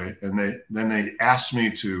reevaluate. And then they asked me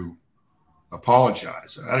to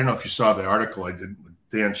apologize. I don't know if you saw the article I did with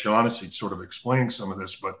Dan Shaughnessy sort of explaining some of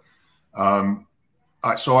this, but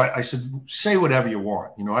so I said, say whatever you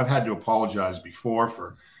want. I've had to apologize before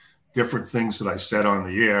for different things that I said on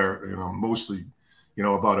the air, mostly,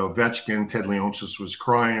 about Ovechkin. Ted Leonsis was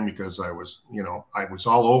crying because I was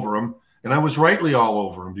all over him. And I was rightly all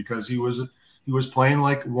over him because he was playing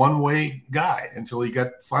like one-way guy until he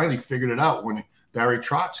finally figured it out when Barry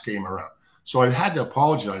Trotz came around. So I had to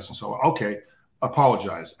apologize. And so, okay,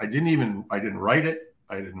 apologize. I didn't write it.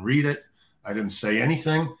 I didn't read it. I didn't say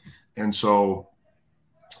anything. And so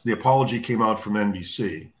the apology came out from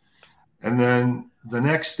NBC. And then the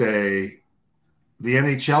next day, the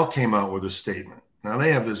NHL came out with a statement. Now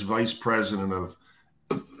they have this vice president of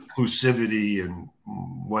inclusivity and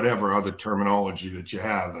whatever other terminology that you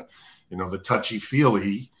have, the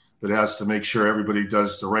touchy-feely that has to make sure everybody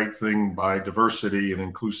does the right thing by diversity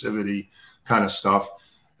and inclusivity kind of stuff.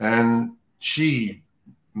 And she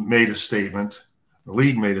made a statement, the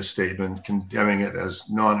league made a statement condemning it as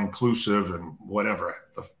non-inclusive and whatever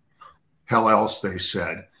the hell else they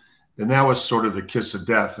said. And that was sort of the kiss of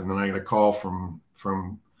death. And then I got a call from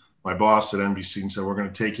my boss at NBC and said, we're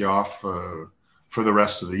going to take you off for the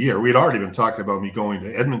rest of the year. We had already been talking about me going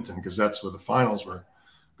to Edmonton because that's where the finals were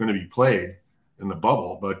going to be played in the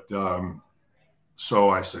bubble. But so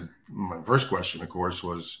I said, my first question, of course,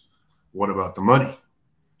 was, what about the money?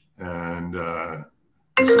 And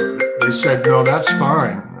they said, no, that's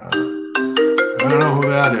fine. I don't know who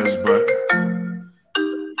that is, but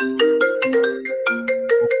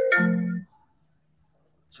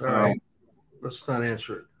it's all right. Let's not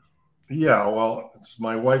answer it. Yeah, well, it's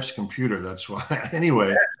my wife's computer. That's why.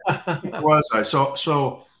 Anyway,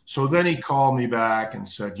 So then he called me back and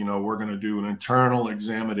said, we're going to do an internal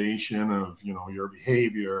examination of, your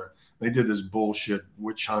behavior. They did this bullshit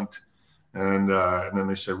witch hunt. And then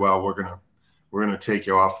they said, well, we're going to take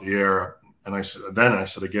you off the air. And I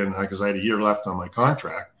said again, because I had a year left on my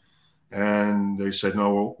contract, and they said,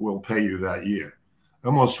 no, we'll pay you that year. I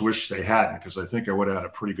almost wish they hadn't, because I think I would have had a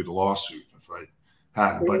pretty good lawsuit if I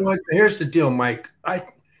hadn't. But here's the deal, Mike.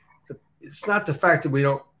 It's not the fact that we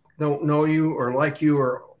don't know you or like you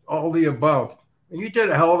or all the above. You did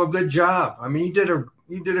a hell of a good job. I mean,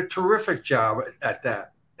 you did a terrific job at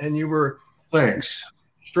that, and you were thanks.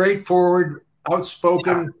 Straightforward,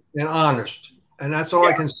 outspoken, and honest, and that's all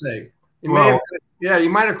I can say. You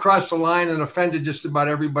might have crossed the line and offended just about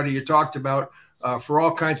everybody you talked about for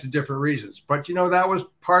all kinds of different reasons. But that was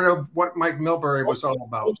part of what Mike Milbury was all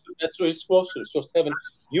about. That's what he's supposed to. He's supposed to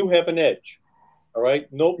you have an edge, all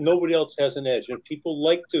right? Nobody else has an edge, and people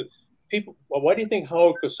like to. Well, why do you think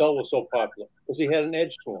Howard Cosell was so popular? Because he had an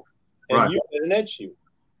edge to him, and right. You had an edge to you.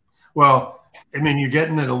 Well, I mean, you're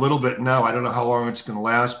getting it a little bit now. I don't know how long it's going to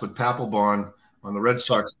last, but Papelbon on the Red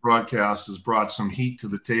Sox broadcast has brought some heat to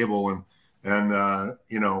the table, and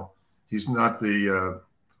he's not the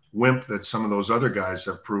wimp that some of those other guys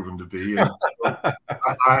have proven to be. And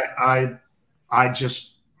I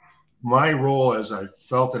just, my role as I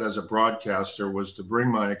felt it as a broadcaster was to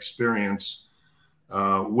bring my experience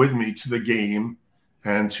with me to the game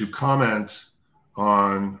and to comment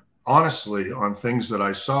honestly on things that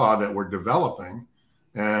I saw that were developing,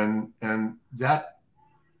 and that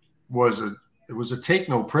was a take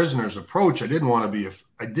no prisoners approach. I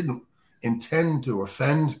didn't intend to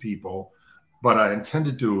offend people, but I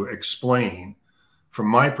intended to explain from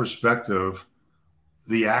my perspective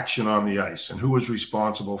the action on the ice and who was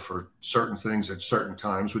responsible for certain things at certain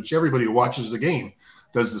times, which everybody who watches the game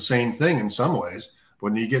does the same thing in some ways.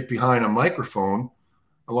 When you get behind a microphone,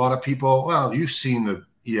 a lot of people, well, you've seen the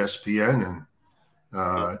ESPN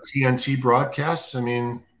and TNT broadcasts. I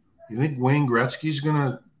mean, you think Wayne Gretzky's going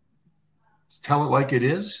to tell it like it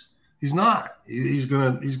is? He's not. He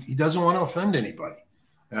doesn't want to offend anybody.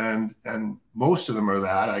 And most of them are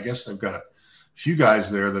that. I guess they've got a few guys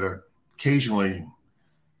there that are occasionally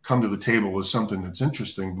come to the table with something that's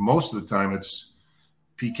interesting. Most of the time it's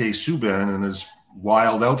PK Subban and his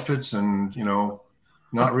wild outfits and,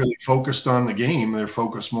 not really focused on the game. They're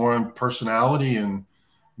focused more on personality and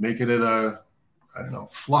making it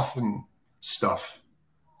fluff and stuff.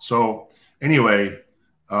 So anyway,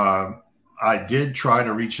 I did try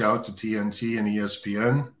to reach out to TNT and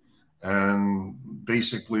ESPN, and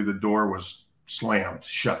basically the door was slammed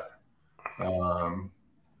shut.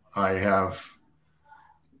 I have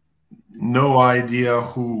no idea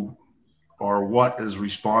who or what is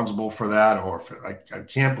responsible for that, or I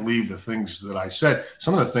can't believe the things that I said.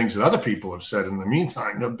 Some of the things that other people have said in the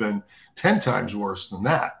meantime have been 10 times worse than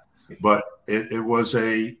that. But it was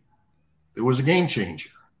a game changer,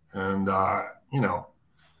 and I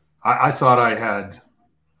thought I had a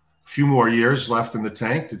few more years left in the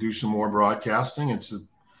tank to do some more broadcasting. It's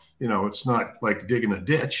not like digging a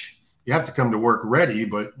ditch. You have to come to work ready,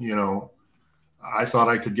 but I thought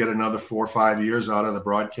I could get another 4 or 5 years out of the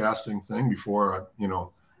broadcasting thing before,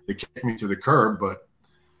 they kicked me to the curb, but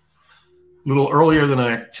a little earlier than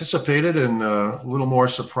I anticipated and a little more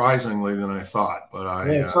surprisingly than I thought. But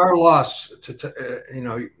it's our loss.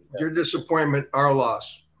 Your disappointment, our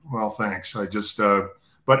loss. Well, thanks. I just,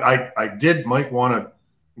 but I did, Mike, want to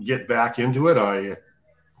get back into it. I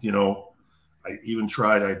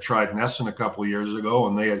tried Nesson a couple of years ago,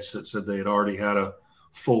 and they had said they had already had a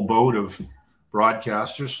full boat of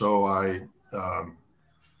broadcasters. So I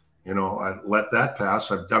let that pass.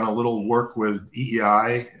 I've done a little work with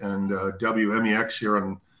EEI and WMEX here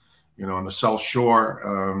on the South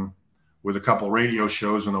Shore with a couple radio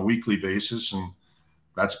shows on a weekly basis. And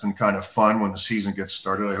that's been kind of fun when the season gets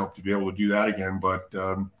started. I hope to be able to do that again, but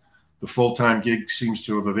the full-time gig seems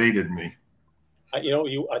to have evaded me. I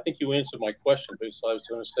think you answered my question, because I was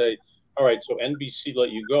going to say, all right, so NBC let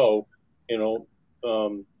you go,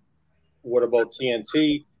 what about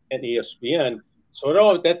TNT and ESPN?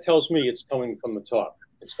 So that tells me it's coming from the top.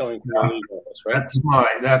 It's coming from the league office, right?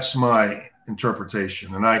 That's my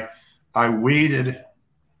interpretation. And I waited.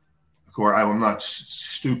 Of course, I'm not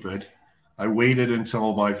stupid. I waited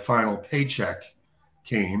until my final paycheck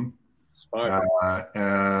came,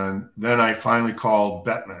 and then I finally called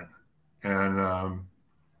Bettman. And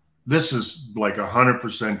this is like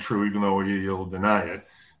 100% true, even though you'll deny it.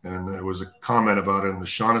 And there was a comment about it in the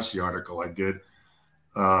Shaughnessy article I did.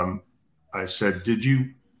 I said, did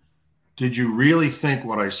you really think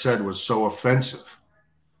what I said was so offensive?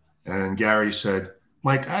 And Gary said,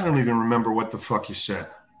 Mike, I don't even remember what the fuck you said.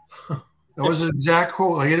 That was an exact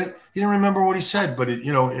quote. Like, he didn't remember what he said, but it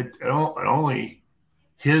only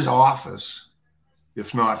his office,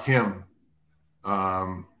 if not him,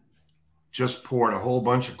 just poured a whole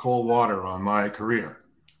bunch of cold water on my career.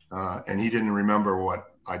 And he didn't remember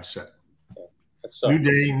what I'd said. New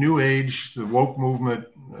day, new age. The woke movement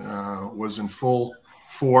was in full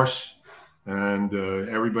force, and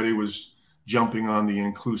everybody was jumping on the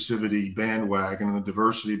inclusivity bandwagon and the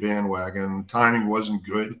diversity bandwagon. Timing wasn't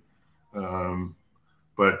good.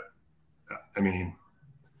 But I mean,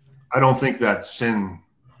 I don't think that sin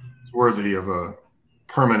is worthy of a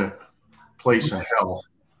permanent place in hell.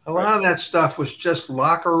 A lot of that stuff was just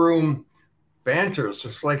locker room banter.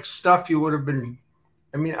 It's like stuff you would have been.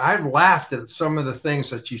 I mean, I've laughed at some of the things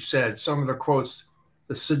that you said, some of the quotes,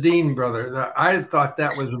 the Sedin brother. I thought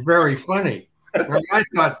that was very funny. I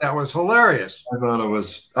thought that was hilarious. I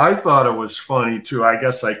thought it was funny too. I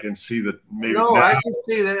guess I can see that maybe. No, I can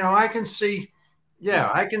see that. I can see. Yeah,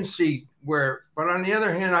 I can see where. But on the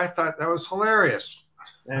other hand, I thought that was hilarious.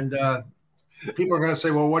 And people are going to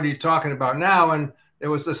say, "Well, what are you talking about now?" And there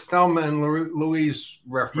was this Thelma and Louise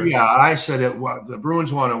reference. Yeah, I said it. Well, the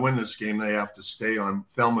Bruins want to win this game. They have to stay on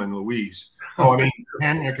Thelma and Louise. Oh, I mean,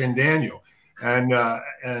 Henrik and Daniel. And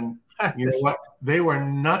you know what? They were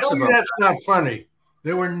nuts about that. That's not funny.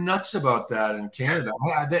 They were nuts about that in Canada.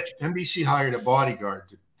 NBC hired a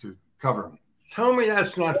bodyguard to cover me. Tell me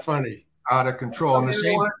that's not funny. Out of control. And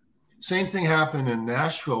the same thing happened in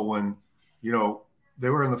Nashville when, they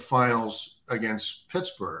were in the finals against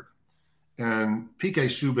Pittsburgh. And PK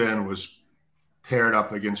Subban was paired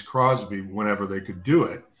up against Crosby whenever they could do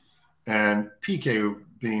it. And PK,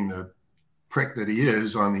 being the prick that he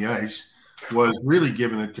is on the ice, was really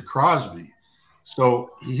giving it to Crosby.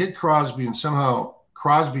 So he hit Crosby, and somehow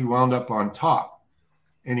Crosby wound up on top.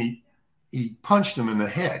 And he punched him in the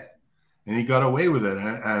head, and he got away with it.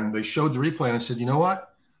 And they showed the replay, and I said, you know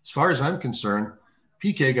what? As far as I'm concerned,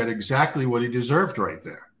 PK got exactly what he deserved right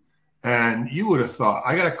there. And you would have thought,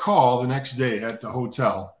 I got a call the next day at the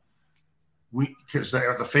hotel, because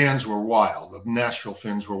the fans were wild. The Nashville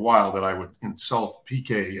fans were wild that I would insult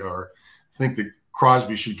PK or think that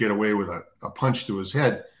Crosby should get away with a punch to his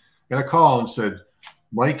head. Got a call and said,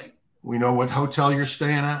 Mike, we know what hotel you're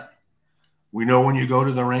staying at. We know when you go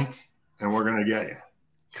to the rink, and we're going to get you.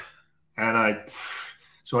 And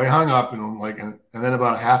so I hung up, and then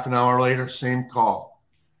about half an hour later, same call.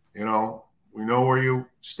 We know where you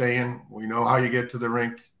staying. We know how you get to the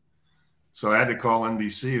rink. So I had to call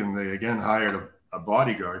NBC, and they again hired a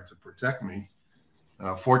bodyguard to protect me.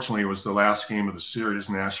 Fortunately, it was the last game of the series.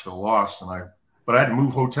 Nashville lost, but I had to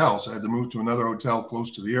move hotels. I had to move to another hotel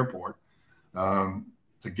close to the airport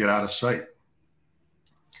to get out of sight.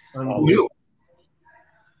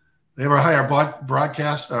 They ever hire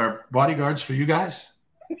broadcast or bodyguards for you guys?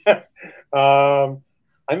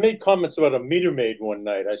 I made comments about a meter maid one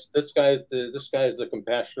night. This guy is the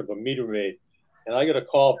compassion of a meter maid, and I got a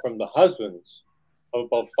call from the husbands of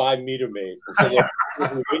about 5 meter maids. And said, they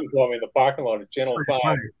were waiting for me in the parking lot at Channel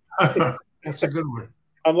 5. That's a good one.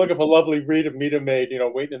 I'm looking for lovely Rita meter maid,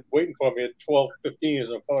 waiting for me at 12:15 as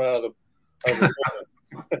I'm coming out of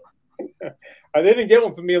the they didn't get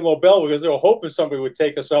one for me and Lobel because they were hoping somebody would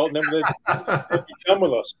take us out and then they'd be done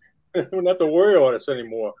with us. We wouldn't have to worry about us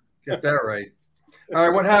anymore. Get that right. All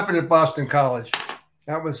right, what happened at Boston College?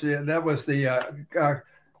 That was the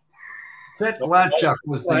Pitt Latchuk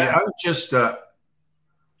was the. I would just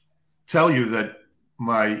tell you that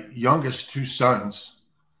my youngest 2 sons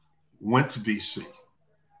went to BC.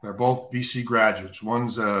 They're both BC graduates.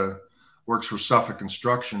 One's works for Suffolk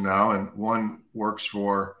Construction now, and one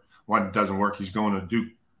doesn't work. He's going to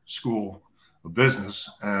Duke School of Business.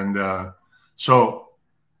 And so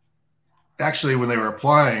actually when they were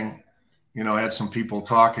applying, I had some people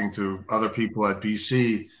talking to other people at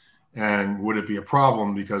BC, and would it be a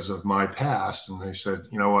problem because of my past? And they said,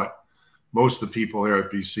 you know what? Most of the people here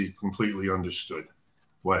at BC completely understood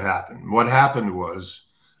what happened. What happened was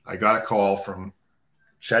I got a call from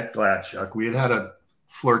Chet Gladchuk. We had a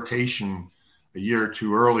flirtation a year or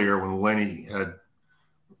two earlier when Lenny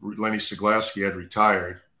Siglaski had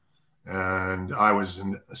retired, and I was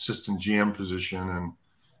in assistant GM position, and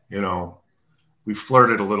we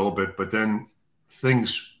flirted a little bit, but then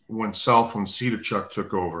things went south when Cedarchuk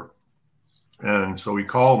took over, and so he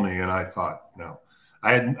called me, and I thought,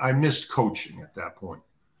 I missed coaching at that point.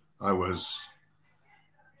 I was,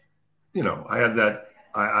 I had that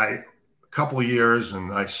a couple of years,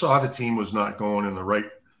 and I saw the team was not going in the right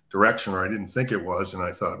direction, or I didn't think it was. And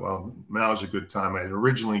I thought, well, now's a good time. I had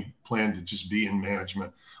originally planned to just be in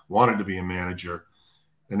management, wanted to be a manager.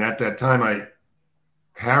 And at that time,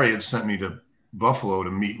 Harry had sent me to Buffalo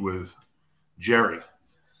to meet with Jerry.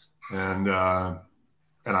 And I,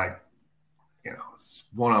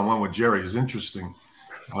 one-on-one with Jerry is interesting.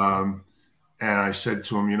 And I said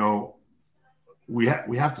to him, we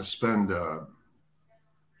have to spend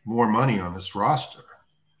more money on this roster.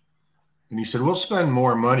 And he said, we'll spend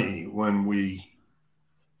more money when we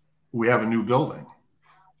have a new building.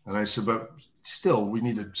 And I said, but still, we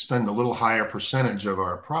need to spend a little higher percentage of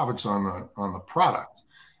our profits on the product.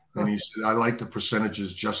 And he said, I like the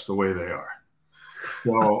percentages just the way they are.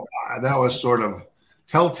 So that was sort of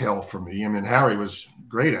telltale for me. I mean, Harry was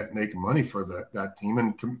great at making money for that team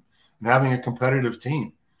and having a competitive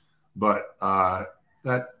team. But that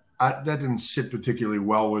didn't sit particularly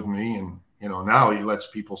well with me. And now he lets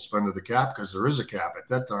people spend to the cap because there is a cap. At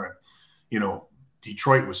that time,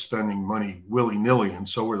 Detroit was spending money willy-nilly, and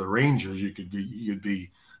so were the Rangers. You'd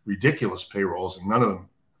be ridiculous payrolls, and none of them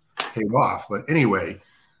paid off. But anyway,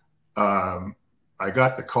 I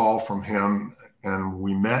got the call from him, and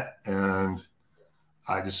we met, and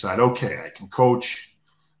I decided, okay, I can coach.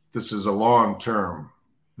 This is a long term.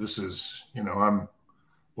 This is,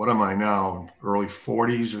 what am I now? Early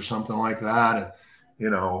 40s or something like that.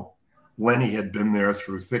 And, Lenny had been there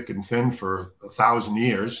through thick and thin for 1,000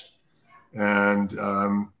 years, and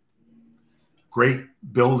great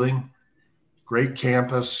building, great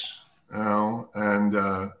campus,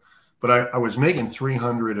 but I was making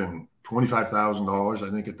 $325,000,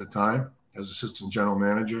 I think, at the time as assistant general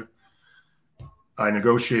manager. I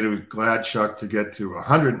negotiated with Gladchuk to get to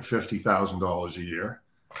 $150,000 a year,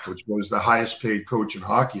 which was the highest paid coach in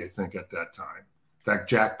hockey, I think, at that time. In fact,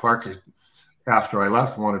 Jack Parker, after I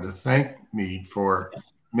left, wanted to thank me for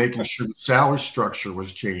making sure the salary structure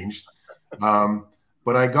was changed.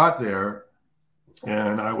 But I got there,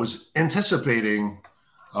 and I was anticipating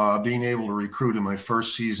being able to recruit in my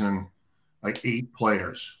first season like 8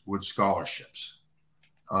 players with scholarships.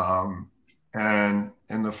 And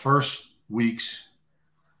in the first weeks,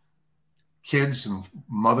 kids and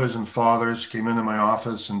mothers and fathers came into my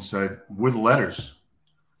office and said, with letters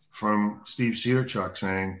from Steve Cedarchuk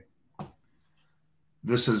saying,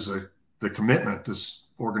 this is the commitment this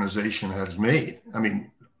organization has made. I mean,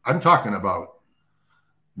 I'm talking about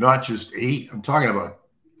not just 8, I'm talking about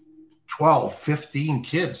 12, 15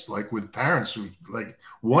 kids, like with parents who like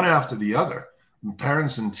one after the other, and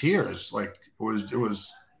parents in tears. Like it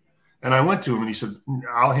was, and I went to him and he said,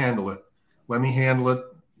 I'll handle it. Let me handle it.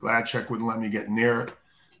 Gladchuk wouldn't let me get near it.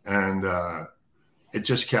 And it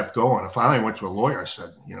just kept going. I finally went to a lawyer. I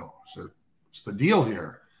said, what's the deal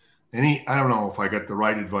here? And I don't know if I got the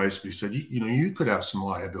right advice, but he said, you could have some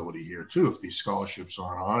liability here too if these scholarships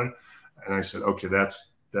aren't on it. And I said, okay,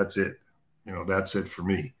 that's it. That's it for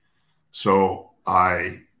me. So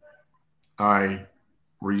I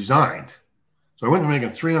resigned. So I went from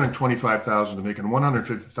making $325,000 to making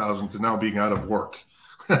 $150,000 to now being out of work.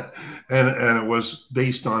 and it was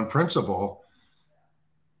based on principle.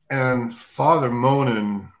 And Father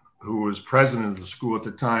Monin, who was president of the school at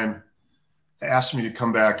the time, asked me to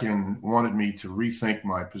come back in, wanted me to rethink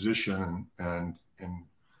my position, and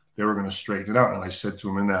they were going to straighten it out. And I said to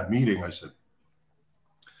him in that meeting, I said,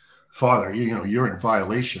 Father, you're in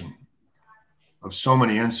violation of so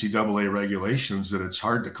many NCAA regulations that it's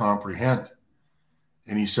hard to comprehend.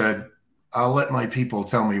 And he said, I'll let my people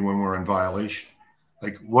tell me when we're in violation.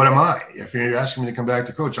 Like, what am I? If you're asking me to come back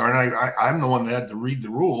to coach, aren't I? I'm the one that had to read the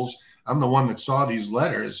rules. I'm the one that saw these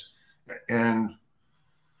letters. And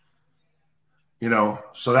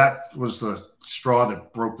so that was the straw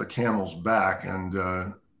that broke the camel's back. And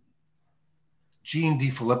Gene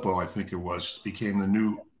DiFilippo, I think it was, became the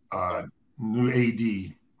new AD.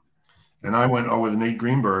 And I went over to Nate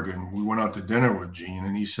Greenberg, and we went out to dinner with Gene,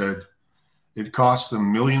 and he said it cost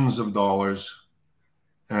them millions of dollars,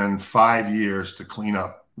 and 5 years to clean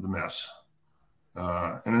up the mess.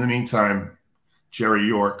 And in the meantime, Jerry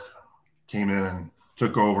York came in and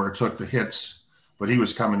took over, took the hits, but he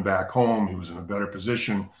was coming back home. He was in a better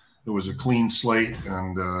position. It was a clean slate.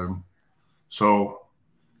 And so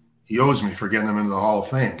he owes me for getting him into the Hall of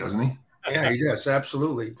Fame, doesn't he? Yeah, he does.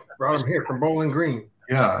 Absolutely. Brought him here from Bowling Green.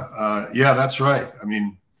 Yeah. Yeah, that's right. I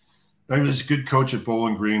mean, he was a good coach at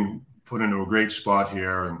Bowling Green, put into a great spot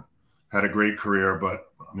here and had a great career. But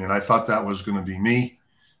I mean, I thought that was going to be me,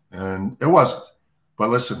 and it wasn't. But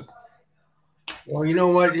listen. Well, you know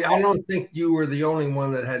what? I don't think you were the only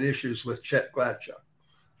one that had issues with Chet Glatchuk.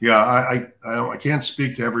 Yeah, I can't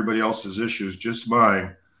speak to everybody else's issues, just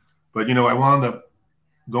mine. But, you know, I wound up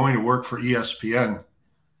going to work for ESPN,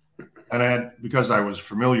 and because I was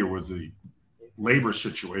familiar with the labor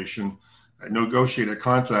situation, I negotiated a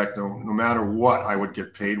contract. No matter what, I would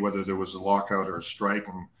get paid, whether there was a lockout or a strike,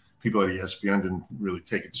 and people at ESPN didn't really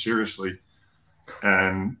take it seriously.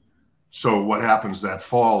 And so what happens that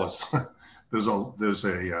fall is there's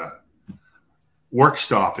a work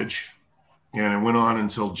stoppage, and it went on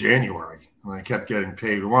until January, and I kept getting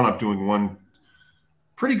paid. We wound up doing one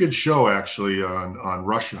pretty good show actually on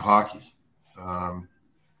Russian hockey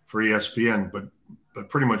for ESPN, but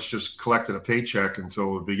pretty much just collected a paycheck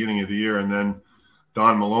until the beginning of the year. And then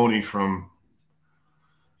Don Maloney from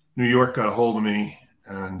New York got a hold of me,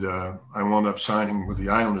 and I wound up signing with the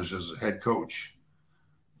Islanders as a head coach.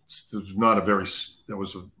 That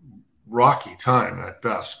was a rocky time at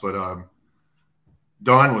best, but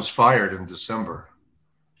Don was fired in December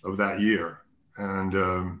of that year,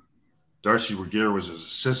 and Darcy Regier was his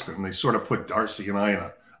assistant, and they sort of put Darcy and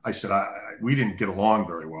I said, we didn't get along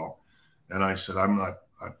very well. And I said, I'm not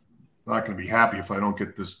going to be happy if I don't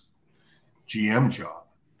get this GM job.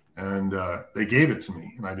 And they gave it to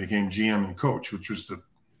me, and I became GM and coach, which was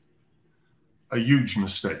a huge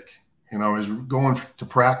mistake. You know, I was going to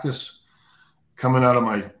practice, coming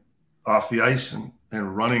off the ice and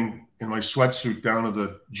running in my sweatsuit down to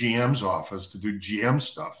the GM's office to do GM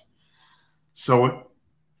stuff. So at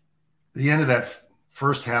the end of that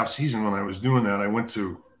first half season, when I was doing that, I went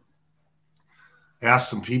to ask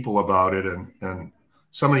some people about it, and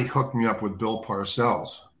somebody hooked me up with Bill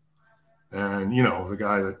Parcells. And, you know, the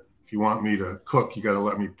guy that, if you want me to cook, you got to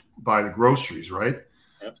let me buy the groceries, right?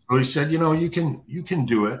 Yep. So he said, you know, you can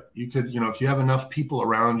do it. You could, you know, if you have enough people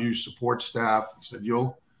around you, support staff, he said,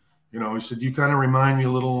 you kind of remind me a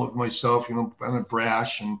little of myself, you know, kind of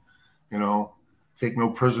brash and, you know, take no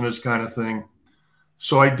prisoners kind of thing.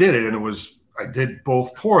 So I did it, and I did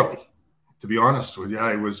both poorly, to be honest with you.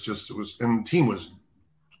 And the team was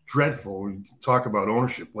dreadful. We can talk about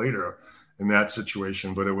ownership later in that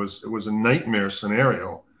situation, but it was a nightmare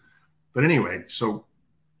scenario. But anyway, so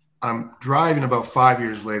I'm driving about 5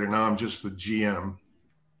 years later. Now I'm just the GM,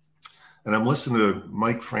 and I'm listening to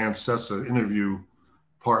Mike Francesa interview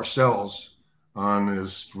Parcells on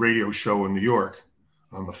his radio show in New York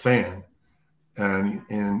on The Fan.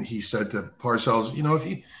 And he said to Parcells, you know,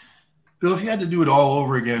 Bill, if you had to do it all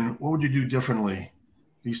over again, what would you do differently?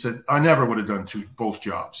 He said, I never would have done both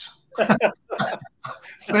jobs.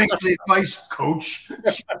 Thanks for the advice, coach.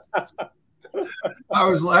 I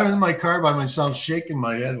was in my car by myself, shaking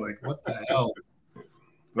my head like, what the hell?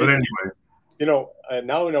 But anyway. You know,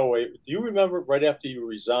 now we know. Do you remember right after you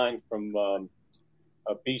resigned from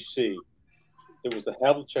BC, there was the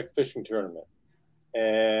Havlicek fishing tournament,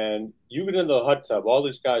 and you went into the hot tub. All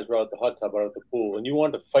these guys were out at the hot tub, out at the pool, and you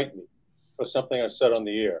wanted to fight me for something I said on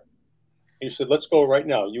the air. You said, let's go right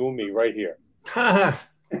now, you and me, right here.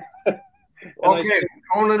 Okay,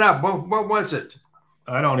 own it up. What was it?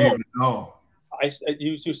 I don't even know.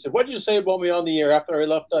 You said, what did you say about me on the air after I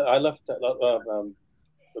left?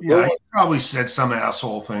 Yeah, I probably said some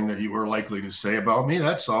asshole thing that you were likely to say about me.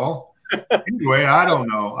 That's all. Anyway, I don't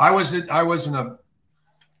know. I was in a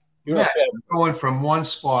match going from one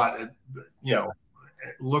spot,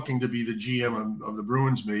 looking to be the GM of the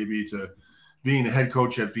Bruins, maybe, to being the head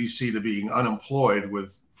coach at BC, to being unemployed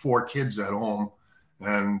with 4 kids at home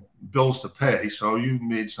and bills to pay. So you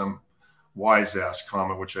made some wise ass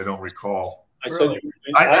comment, which I don't recall. I'm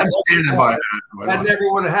standing by that. That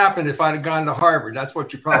never would have happened if I'd have gone to Harvard. That's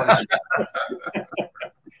what you probably said.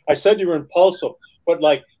 I said you were impulsive, but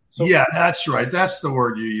yeah, that's right. That's the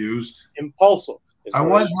word you used. Impulsive. I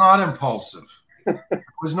was not impulsive. I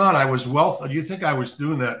was not. I was wealthy. Do you think I was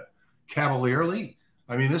doing that cavalierly?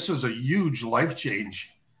 I mean, this was a huge life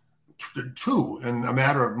change, too, in a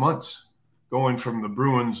matter of months, going from the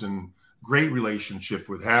Bruins and great relationship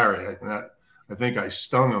with Harry. I think I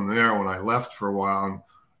stung him there when I left for a while. And,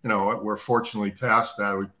 you know, we're fortunately past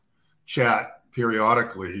that. We chat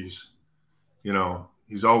periodically. He's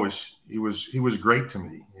he was great to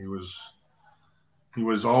me. He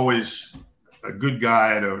was always a good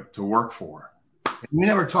guy to work for. And we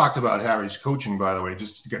never talked about Harry's coaching, by the way,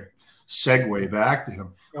 just to get segue back to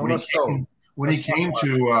him. When he came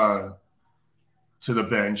to the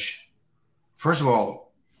bench, first of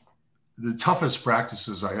all, the toughest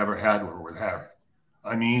practices I ever had were with Harry.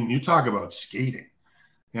 I mean, you talk about skating.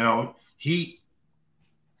 You know,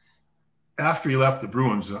 after he left the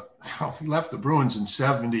Bruins, he left the Bruins in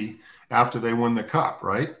 70 after they won the cup,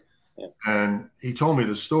 right? Yeah. And he told me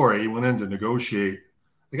the story. He went in to negotiate.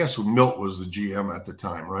 I guess Milt was the GM at the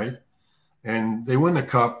time, right? And they win the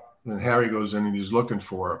cup, and Harry goes in and he's looking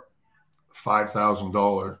for a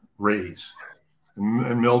 $5,000 raise.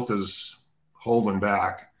 And Milt is holding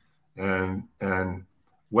back. And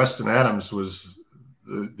Weston Adams was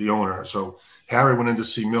the owner. So Harry went in to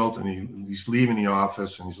see Milt, and he's leaving the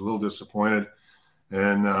office, and he's a little disappointed.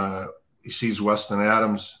 And he sees Weston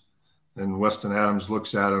Adams, and Weston Adams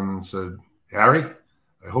looks at him and said, "Harry,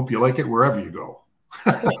 I hope you like it wherever you go."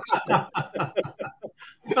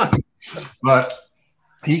 But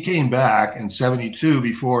he came back in 72.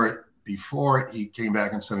 Before he came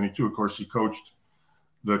back in 72, of course, he coached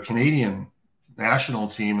the Canadian national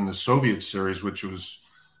team in the Soviet series, which was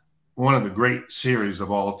one of the great series of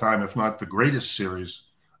all time, if not the greatest series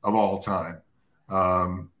of all time.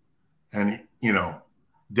 And, you know,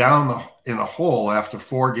 down in a hole after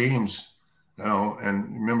 4 games, you know,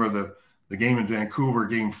 and remember the game in Vancouver,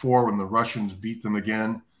 game 4, when the Russians beat them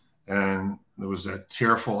again. And there was that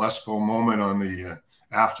tearful Espo moment on the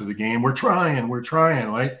after the game. We're trying,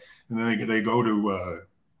 right? And then they go to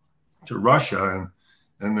Russia,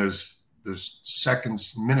 and there's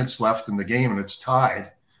minutes left in the game, and it's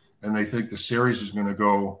tied. And they think the series is going to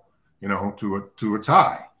go, you know, to a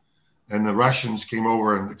tie. And the Russians came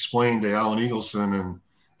over and explained to Alan Eagleson and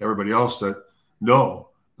everybody else that, no,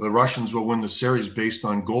 the Russians will win the series based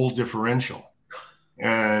on goal differential.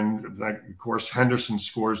 And, of course, Henderson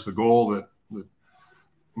scores the goal that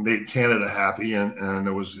made Canada happy. And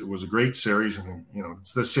it was a great series. And, you know,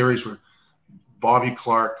 it's the series where Bobby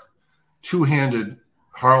Clark two-handed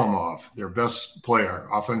Harlamov, their best player,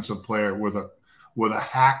 offensive player, with a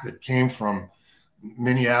hack that came from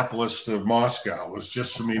Minneapolis to Moscow. It was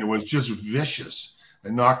just vicious,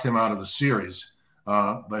 and knocked him out of the series.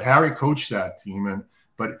 But Harry coached that team,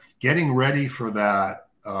 but getting ready for that,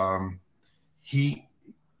 he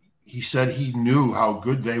said he knew how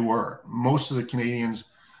good they were. Most of the Canadians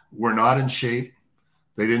were not in shape.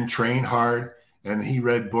 They didn't train hard. And he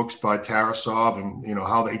read books by Tarasov and, you know,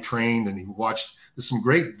 how they trained. And he watched some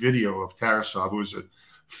great video of Tarasov, who was a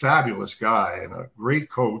fabulous guy and a great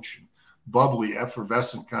coach, bubbly,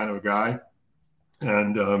 effervescent kind of a guy.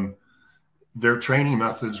 And their training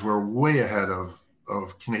methods were way ahead of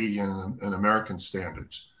Canadian and American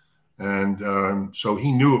standards. And so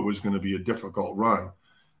he knew it was going to be a difficult run.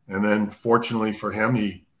 And then fortunately for him,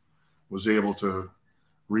 he was able to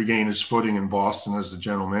regain his footing in Boston as the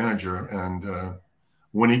general manager. And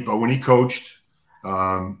when he coached,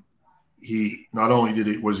 he not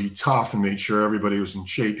only was he tough and made sure everybody was in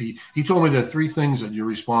shape. He told me that 3 things that you're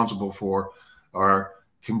responsible for are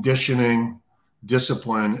conditioning,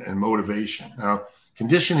 discipline, and motivation. Now,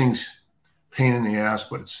 conditioning's pain in the ass,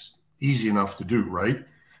 but it's easy enough to do, right?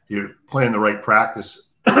 You're playing the right practice.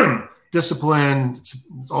 Discipline, it's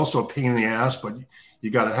also a pain in the ass, but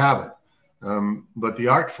you got to have it. But the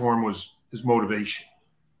art form is motivation.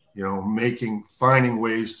 You know, finding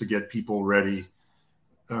ways to get people ready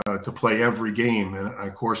to play every game in a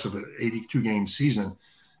course of an 82-game season.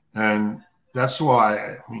 And that's why,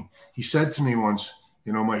 I mean, he said to me once,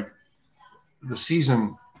 you know, Mike, the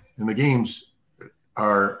season and the games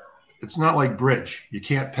it's not like bridge. You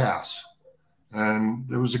can't pass. And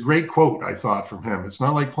there was a great quote, I thought, from him. It's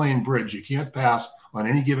not like playing bridge. You can't pass on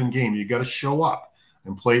any given game. You got to show up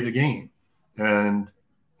and play the game. And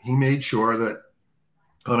he made sure that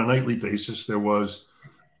on a nightly basis, there was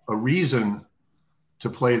a reason to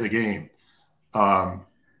play the game.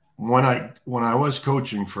 When I was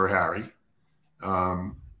coaching for Harry,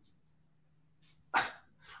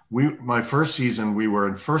 my first season, we were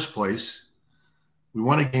in first place. We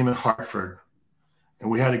won a game in Hartford, and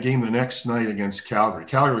we had a game the next night against Calgary.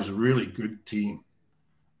 Calgary was a really good team.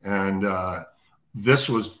 And this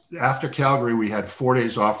was after Calgary, we had 4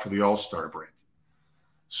 days off for the All-Star break.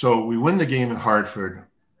 So we win the game in Hartford.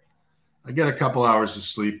 I get a couple hours of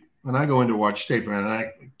sleep, and I go in to watch tape, and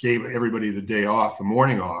I gave everybody the day off, the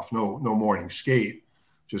morning off, no morning skate,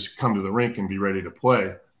 just come to the rink and be ready to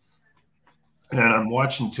play. And I'm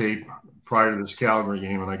watching tape prior to this Calgary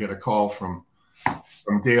game, and I get a call from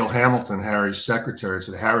Dale Hamilton, Harry's secretary. It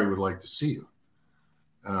said, "Harry would like to see you."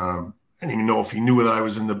 I didn't even know if he knew that I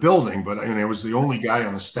was in the building, but I mean, I was the only guy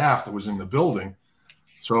on the staff that was in the building.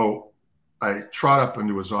 So I trot up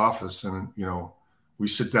into his office, and, you know, we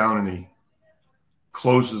sit down, and he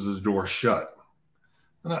closes the door shut.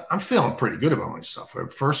 And I'm feeling pretty good about myself. I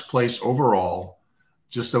have first place overall,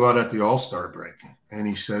 just about at the All-Star break. And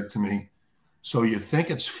he said to me, "So you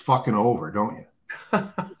think it's fucking over, don't you?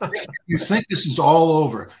 You think this is all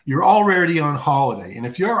over? You're already on holiday. And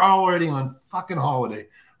if you're already on fucking holiday,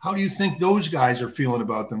 how do you think those guys are feeling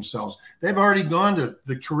about themselves? They've already gone to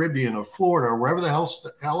the Caribbean or Florida or wherever the hell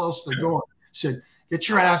else they're going." He said, "Get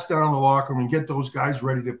your ass down in the locker room and get those guys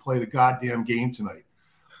ready to play the goddamn game tonight."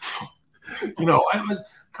 You know,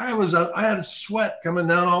 I had a sweat coming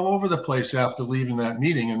down all over the place after leaving that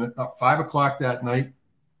meeting. And at 5 o'clock that night,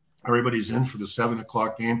 everybody's in for the 7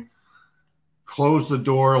 o'clock game. Closed the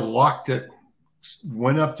door, locked it,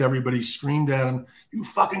 went up to everybody, screamed at him, "You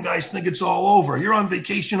fucking guys think it's all over. You're on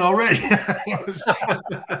vacation already."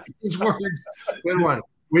 His words. Good one.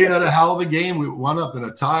 We had a hell of a game. We wound up in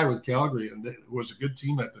a tie with Calgary, and it was a good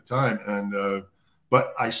team at the time. And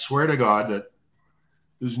but I swear to God that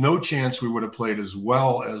there's no chance we would have played as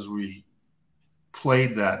well as we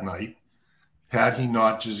played that night had he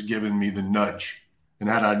not just given me the nudge, and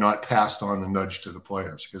had I not passed on the nudge to the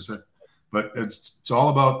players. But it's all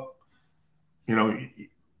about, you know,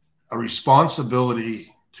 a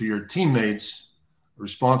responsibility to your teammates, a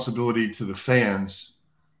responsibility to the fans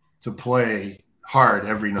to play hard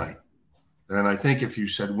every night. And I think if you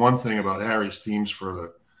said one thing about Harry's teams for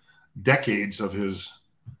the decades of his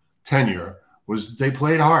tenure, was they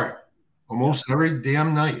played hard almost every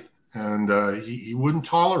damn night. And he wouldn't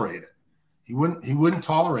tolerate it. He wouldn't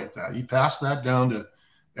tolerate that. He passed that down to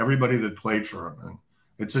everybody that played for him. And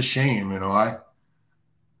it's a shame, you know.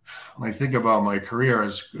 When I think about my career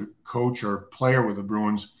as a coach or player with the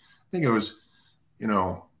Bruins, I think it was, you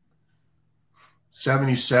know,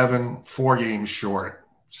 77, 4 games short,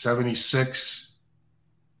 76,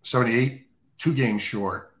 78, 2 games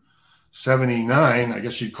short, 79, I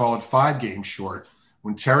guess you'd call it 5 games short.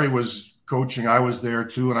 When Terry was coaching, I was there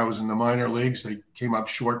too, and I was in the minor leagues. They came up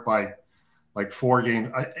short by like 4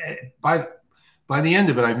 games. By the end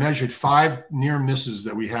of it, I measured 5 near misses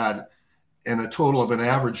that we had, and a total of an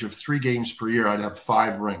average of 3 games per year. I'd have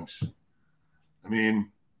 5 rings. I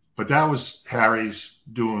mean, but that was Harry's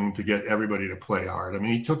doing to get everybody to play hard. I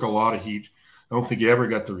mean, he took a lot of heat. I don't think he ever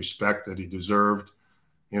got the respect that he deserved.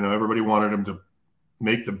 You know, everybody wanted him to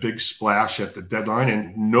make the big splash at the deadline,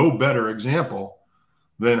 and no better example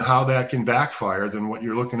than how that can backfire than what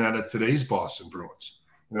you're looking at today's Boston Bruins.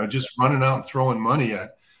 You know, just running out and throwing money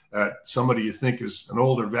at somebody you think is an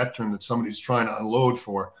older veteran that somebody's trying to unload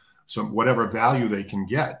for some whatever value they can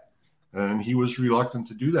get. And he was reluctant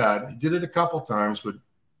to do that. He did it a couple times, but,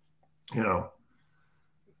 you know,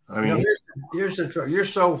 I mean, you know, you're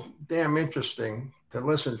so damn interesting to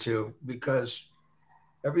listen to, because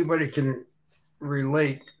everybody can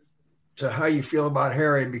relate to how you feel about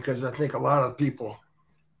Harry, because I think a lot of people.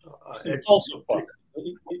 He's impulsive.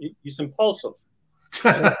 He's impulsive.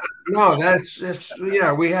 No, that's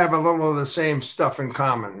yeah, we have a little of the same stuff in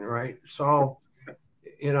common, right? So,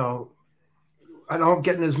 you know, I don't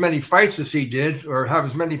get in as many fights as he did or have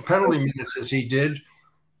as many penalty minutes as he did,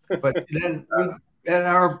 but then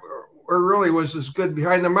our really was as good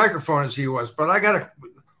behind the microphone as he was. But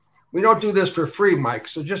we don't do this for free, Mike,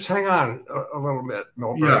 so just hang on a little bit,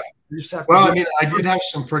 Milbury. Yeah. You just have I mean, I did have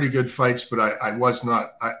some pretty good fights, but I was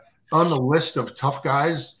not on the list of tough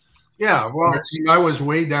guys. Yeah, well, I was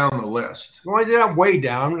way down the list. Well, you're not way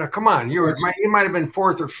down. Now, come on, you might have been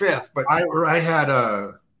 4th or 5th, but I had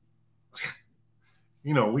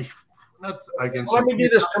you know, we not against. Let me do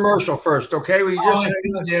this commercial first, okay? We just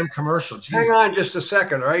a damn commercial. Jeez. Hang on just a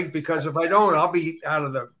second, right? Because if I don't, I'll be out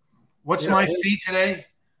of the. What's my fee today?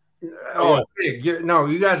 Oh, big.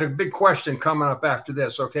 You got a big question coming up after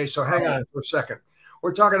this, okay? So hang on for a second.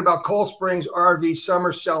 We're talking about Cold Springs RV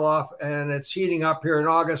summer sell-off, and it's heating up here in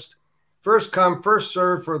August. First come, first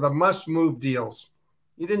serve for the must-move deals.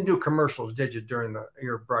 You didn't do commercials, did you, during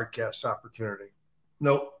your broadcast opportunity?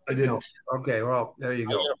 Nope, I didn't. No. Okay, well, there you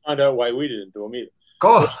go. I'm going to find out why we didn't do them either.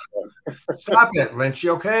 Go. Stop it, Lynch,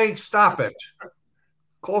 okay? Stop it.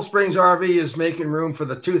 Cold Springs RV is making room for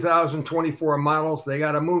the 2024 models. They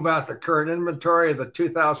got to move out the current inventory of the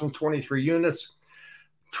 2023 units.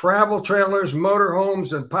 Travel trailers,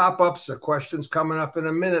 motorhomes, and pop-ups. The question's coming up in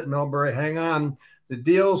a minute, Milbury. Hang on. The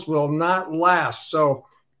deals will not last. So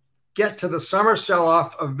get to the summer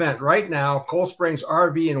sell-off event right now. Cold Springs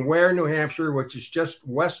RV in Ware, New Hampshire, which is just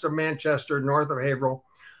west of Manchester, north of Haverhill,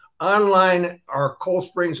 online or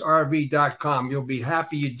coldspringsrv.com. You'll be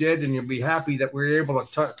happy you did, and you'll be happy that we were able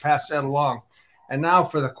to pass that along. And now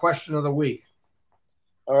for the question of the week.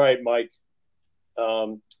 All right, Mike.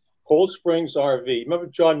 Cold Springs RV. Remember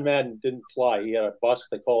John Madden didn't fly. He had a bus.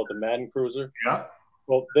 They call it the Madden Cruiser. Yeah.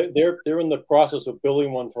 Well, they're in the process of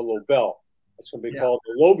building one for Lobel. It's going to be called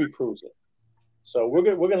the Lobel Cruiser. So we're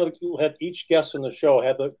going to have each guest on the show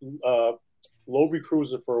have the Lobel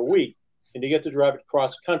Cruiser for a week, and you get to drive it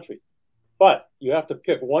cross country. But you have to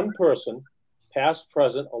pick one person, past,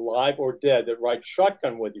 present, alive, or dead, that rides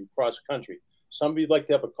shotgun with you cross country. Somebody you'd like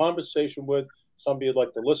to have a conversation with, somebody you'd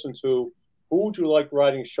like to listen to. Who would you like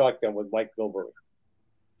riding shotgun with, Mike Milbury?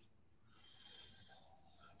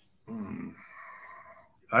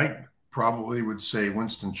 I probably would say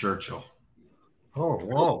Winston Churchill. Oh,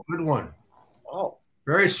 wow. Good one. Oh.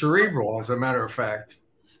 Very cerebral, as a matter of fact.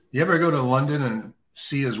 You ever go to London and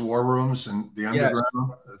see his war rooms and the underground?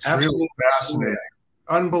 Yes. It's really fascinating.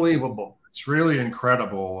 Unbelievable. It's really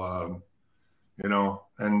incredible,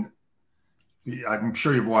 and I'm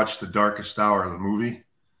sure you've watched The Darkest Hour, the movie.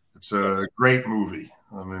 It's a great movie.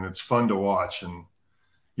 I mean, it's fun to watch. And,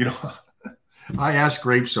 I asked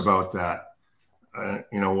Grapes about that,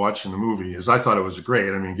 watching the movie, as I thought it was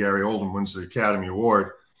great. I mean, Gary Oldman wins the Academy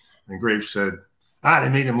Award. And Grapes said, they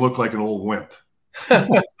made him look like an old wimp. I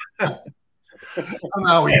don't know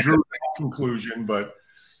how he drew that conclusion, but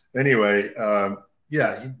anyway,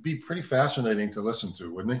 he'd be pretty fascinating to listen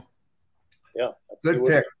to, wouldn't he? Yeah. Good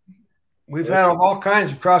pick. We've had all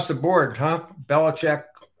kinds across the board, huh? Belichick,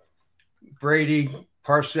 Brady,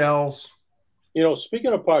 Parcells.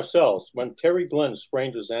 Speaking of Parcells, when Terry Glenn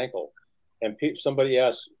sprained his ankle and somebody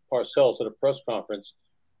asked Parcells at a press conference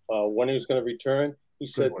when he was going to return, he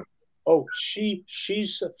said,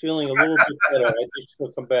 she's feeling a little bit better. I think she's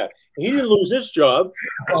going to come back. And he didn't lose his job.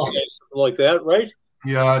 Something like that, right?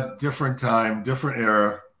 Yeah, different time, different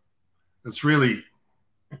era. It's really,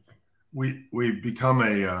 we've become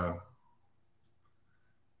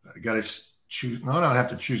I got to choose. No, I don't have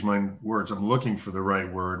to choose my words. I'm looking for the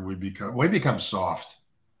right word. We become soft.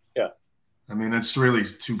 Yeah. I mean, it's really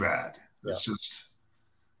too bad. It's just,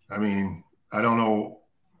 I mean, I don't know.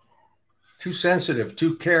 Too sensitive,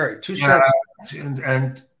 too caring, too sensitive.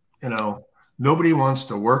 And nobody wants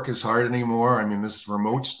to work as hard anymore. I mean, this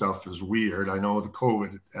remote stuff is weird. I know the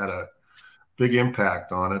COVID had a big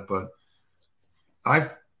impact on it, but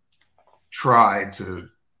I've tried to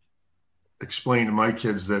explain to my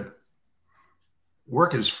kids that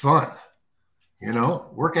work is fun.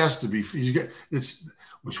 Work has to be, it's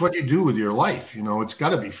what you do with your life. It's got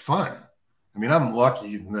to be fun. I mean, I'm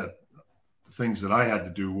lucky that the things that I had to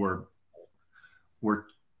do were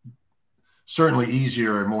certainly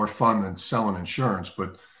easier and more fun than selling insurance,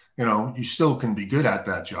 but you still can be good at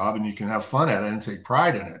that job and you can have fun at it and take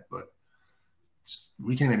pride in it. But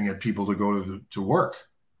we can't even get people to go to work.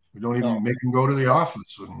 We don't even make them go to the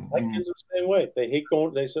office. My kids are the same way. They hate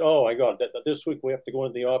going. They said, "Oh my God, this week we have to go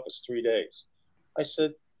into the office 3 days." I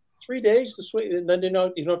said, 3 days this week, and then you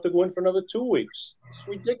don't have to go in for another 2 weeks. It's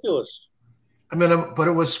ridiculous. I mean, but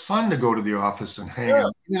it was fun to go to the office and hang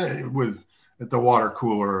out at the water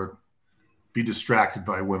cooler, be distracted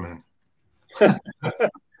by women.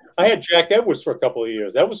 I had Jack Edwards for a couple of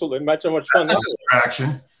years. That was not so much fun. That's a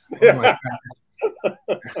distraction. Oh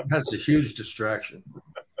that's a huge distraction.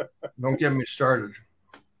 Don't get me started.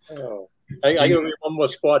 Oh. I got to read one more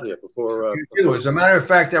spot here before. As a matter of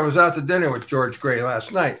fact, I was out to dinner with George Gray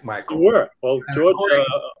last night, Michael. You were? Well, George,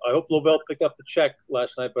 I hope Lobel picked up the check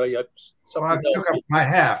last night, but I took up my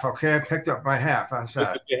half. Okay, I picked up my half. How's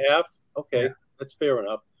that? Took your half? Okay, That's fair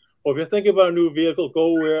enough. Well, if you're thinking about a new vehicle,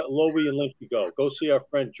 go where Lobel and Lynch go. Go see our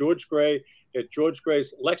friend George Gray at George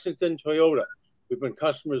Gray's Lexington Toyota. We've been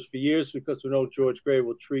customers for years because we know George Gray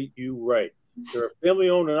will treat you right. They're a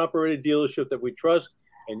family-owned and operated dealership that we trust,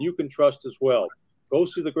 and you can trust as well. Go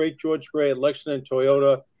see the great George Gray at Lexington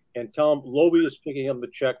Toyota and tell him Lobel is picking up the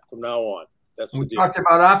check from now on. That's we talked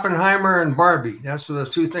about Oppenheimer and Barbie. That's the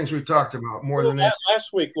two things we talked about more than that.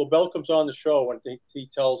 Last week, Lobel comes on the show and he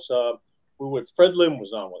tells Fred Lim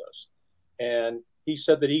was on with us, and he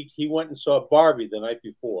said that he went and saw Barbie the night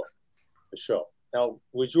before the show. Now,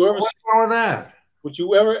 would you ever? What's wrong with that? Would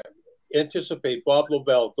you ever anticipate Bob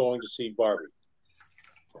Lobel going to see Barbie?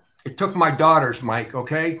 It took my daughters, Mike.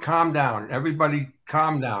 Okay, calm down. Everybody,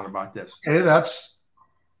 calm down about this. Okay, that's.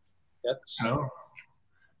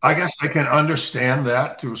 I guess I can understand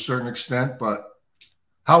that to a certain extent, but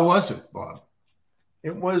how was it, Bob?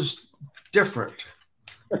 It was different.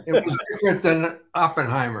 It was different than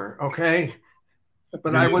Oppenheimer, okay?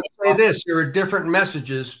 But I would say this, there are different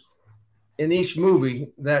messages in each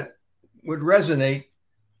movie that would resonate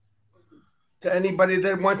to anybody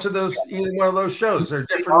that went to either one of those shows. They're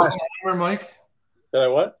different. Oppenheimer, Mike? Did I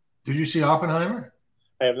what? Did you see Oppenheimer?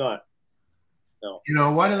 I have not. No. You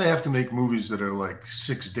know, why do they have to make movies that are like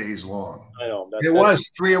 6 days long? I know. It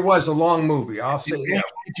was a long movie. I'll say. Why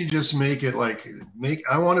can't you just make it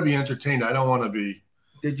I want to be entertained. I don't want to be.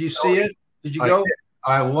 Did you see it? Did you go?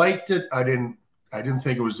 I liked it. I didn't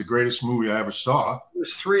think it was the greatest movie I ever saw. It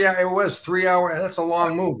was 3 hours. It was 3 hours. That's a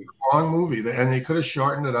long movie. Long movie, and they could have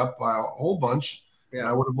shortened it up by a whole bunch. Yeah. And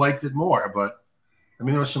I would have liked it more. But I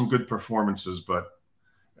mean, there were some good performances. But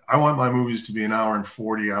I want my movies to be an hour and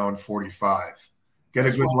 40, hour and 45. Get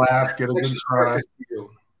a good laugh, get a good cry.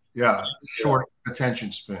 Yeah, short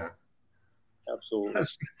attention span. Absolutely.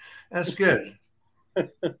 That's good.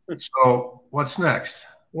 So what's next?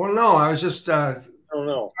 Well, no, I was just I don't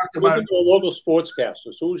know. Looking to a local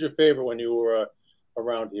sportscaster. So who was your favorite when you were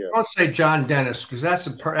around here? I'll say John Dennis, because that's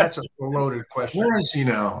a loaded question. Where is he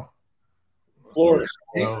now? Florida.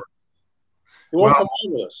 He won't come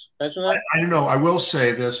on with us. Mention that? I know. I will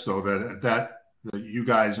say this though, that you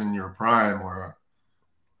guys in your prime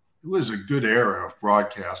it was a good era of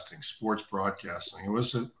broadcasting, sports broadcasting. It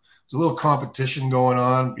was a little competition going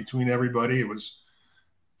on between everybody. It was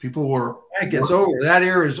people were. It's over. That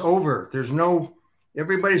era is over. There's no.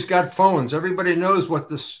 Everybody's got phones. Everybody knows what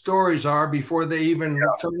the stories are before they even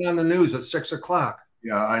turn on the news at 6 o'clock.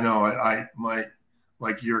 Yeah, I know.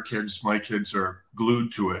 Like your kids, my kids are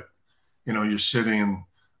glued to it. You know, you're sitting and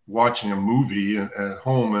watching a movie at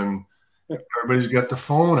home, and everybody's got the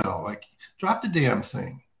phone out. Like, drop the damn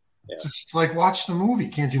thing. Yeah. Just like watch the movie.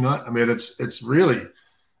 Can't you not? I mean, it is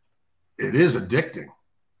addicting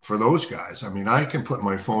for those guys. I mean, I can put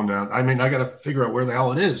my phone down. I mean, I got to figure out where the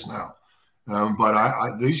hell it is now.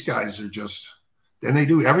 But these guys are just, and they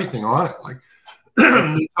do everything on it. Like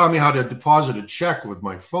they taught me how to deposit a check with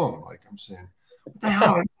my phone. Like I'm saying, what the hell?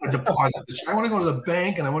 I want to deposit the check. I want to go to the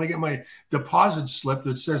bank and I want to get my deposit slip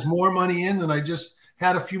that says more money in than I just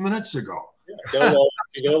had a few minutes ago. Yeah,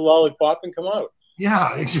 get a lollipop and come out.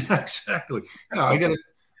 Yeah, exactly. Yeah, I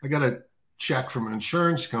got a check from an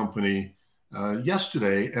insurance company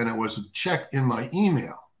yesterday, and it was a check in my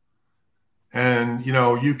email. And you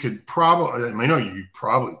know, you could you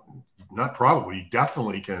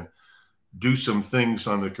definitely can do some things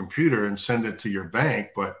on the computer and send it to your bank,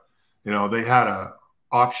 but you know, they had a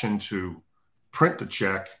option to print the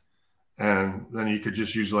check, and then you could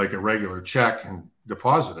just use like a regular check and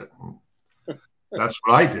deposit it. And that's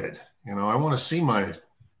what I did. You know, I want to see my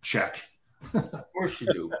check. Of course you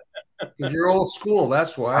do. Because you're old school.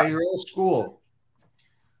 That's why you're old school.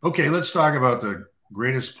 Okay, let's talk about the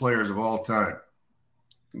greatest players of all time.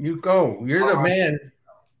 You go. You're the man.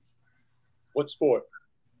 What sport?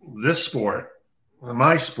 This sport,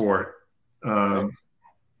 my sport.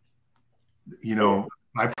 You know,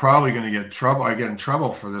 I'm probably going to get trouble. I get in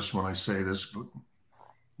trouble for this when I say this, but I'm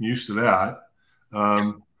used to that.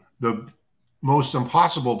 The most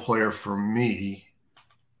impossible player for me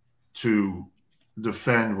to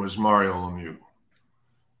defend was Mario Lemieux.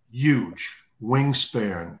 Huge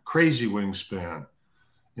wingspan, crazy wingspan.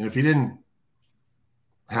 And if he didn't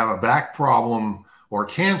have a back problem or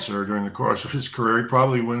cancer during the course of his career, he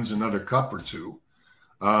probably wins another cup or two.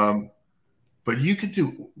 But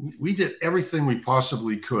we did everything we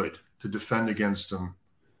possibly could to defend against him,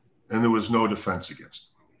 and there was no defense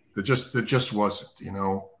against him. There just wasn't, you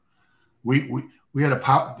know. We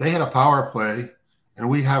had they had a power play, and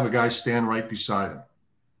we have a guy stand right beside him.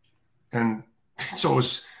 And so it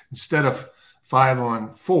was, instead of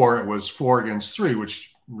 5-on-4, it was 4 against 3,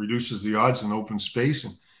 which reduces the odds in open space.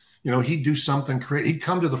 And, you know, he'd do something crazy. He'd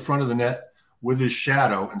come to the front of the net with his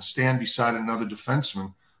shadow and stand beside another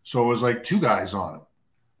defenseman. So it was like 2 guys on him.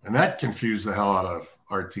 And that confused the hell out of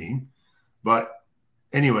our team. But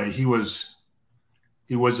anyway, he was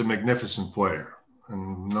a magnificent player.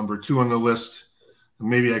 And number 2 on the list,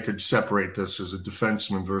 maybe I could separate this as a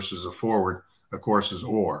defenseman versus a forward, of course, is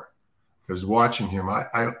Orr. Because watching him,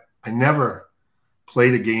 I never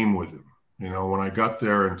played a game with him. You know, when I got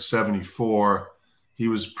there in 74, he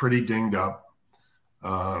was pretty dinged up.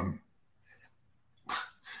 I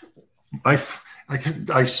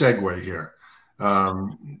segue here.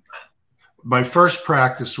 My first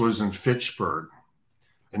practice was in Fitchburg.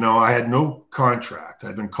 You know, I had no contract.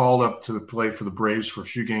 I'd been called up to play for the Braves for a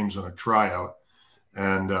few games on a tryout.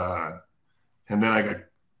 And then I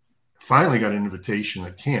finally got an invitation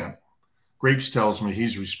at camp. Grapes tells me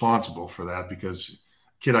he's responsible for that because the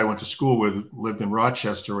kid I went to school with lived in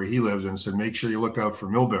Rochester where he lived and said, make sure you look out for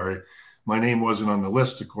Milbury. My name wasn't on the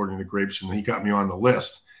list, according to Grapes, and he got me on the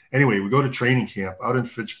list. Anyway, we go to training camp out in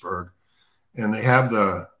Fitchburg, and they have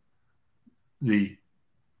the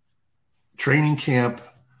training camp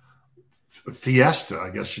fiesta, I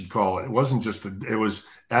guess you'd call it. It wasn't just it was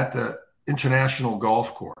at the International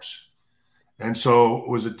Golf Course. And so it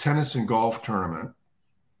was a tennis and golf tournament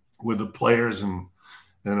with the players and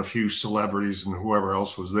a few celebrities and whoever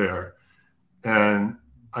else was there. And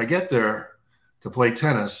I get there to play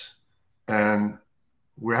tennis, and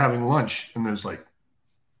we're having lunch, and there's like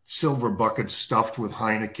silver buckets stuffed with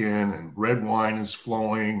Heineken, and red wine is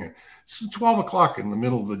flowing. And it's 12 o'clock in the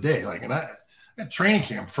middle of the day. Like, and I had training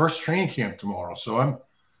camp, first training camp tomorrow. So I'm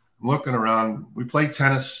looking around. We play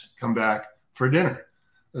tennis, come back for dinner.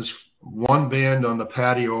 There's one band on the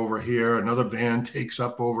patio over here. Another band takes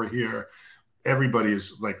up over here. Everybody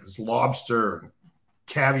is like this lobster and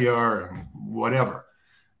caviar and whatever.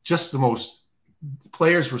 Just the most,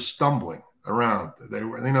 players were stumbling around.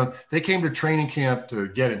 They came to training camp to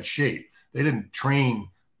get in shape. They didn't train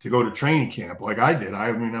to go to training camp like I did.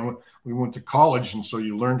 We went to college, and so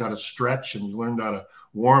you learned how to stretch and you learned how to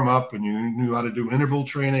warm up and you knew how to do interval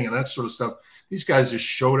training and that sort of stuff. These guys just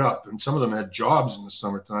showed up, and some of them had jobs in the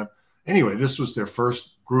summertime. Anyway, this was their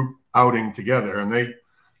first group outing together, and they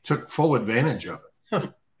took full advantage of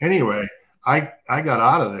it. Anyway, I got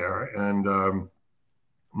out of there, and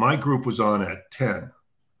my group was on at 10.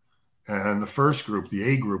 And the first group, the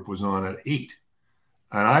A group, was on at 8.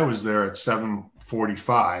 And I was there at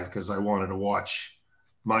 7:45 because I wanted to watch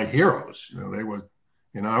my heroes. I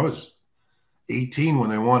was 18 when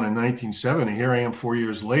they won in 1970. Here I am 4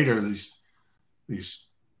 years later, these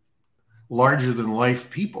larger than life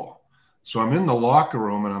people. So I'm in the locker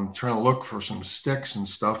room and I'm trying to look for some sticks and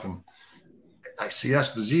stuff. And I see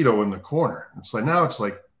Esposito in the corner. It's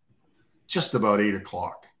like just about 8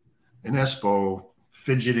 o'clock. And Espo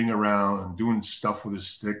fidgeting around and doing stuff with his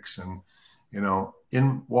sticks, and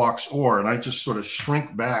in walks Orr, and I just sort of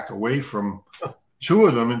shrink back away from two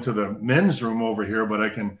of them into the men's room over here, but I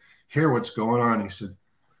can hear what's going on. He said,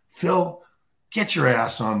 "Phil, get your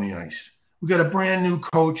ass on the ice. We got a brand new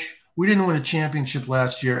coach. We didn't win a championship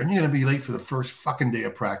last year, and you're going to be late for the first fucking day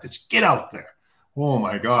of practice. Get out there." Oh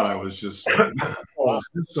my God, I was just what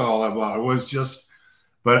was this all about? It was just,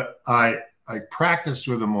 but I practiced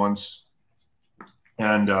with him once.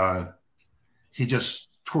 And he just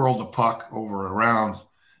twirled the puck over and around,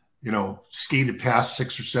 skated past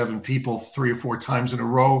 6 or 7 people 3 or 4 times in a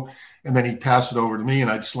row. And then he'd pass it over to me and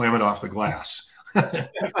I'd slam it off the glass. It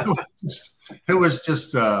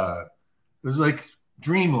was like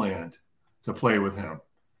dreamland to play with him.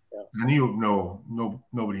 Yeah. And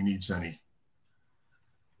nobody needs any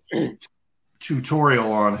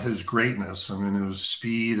tutorial on his greatness. I mean, his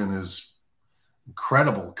speed and his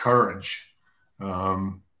incredible courage.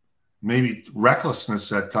 Maybe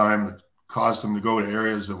recklessness at time that caused him to go to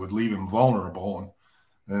areas that would leave him vulnerable,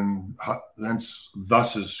 and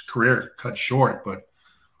thus his career cut short. But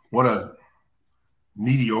what a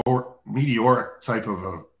meteoric type of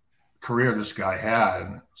a career this guy had.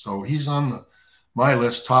 And so he's on my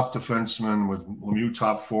list, top defenseman with Lemieux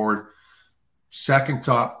top forward. Second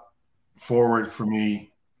top forward for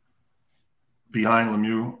me behind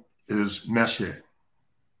Lemieux is Messier.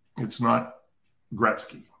 It's not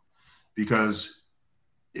Gretzky, because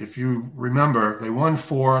if you remember, they won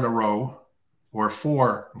 4 in a row, or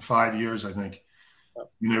 4 in 5 years, I think.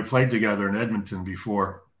 They played together in Edmonton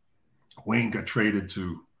before Wayne got traded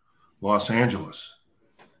to Los Angeles.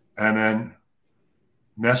 And then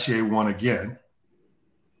Messier won again,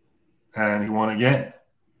 and he won again.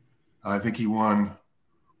 I think he won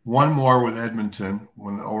one more with Edmonton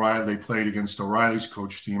when they played against O'Reilly's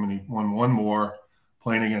coach team, and he won one more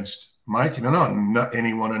playing against my team. And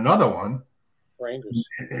he won another one Rangers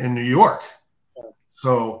in New York. Yeah.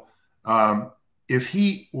 So if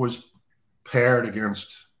he was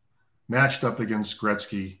matched up against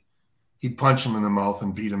Gretzky, he'd punch him in the mouth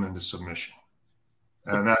and beat him into submission.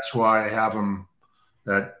 And that's why I have him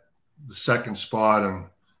at the second spot, and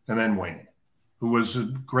then Wayne, who was a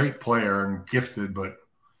great player and gifted, but,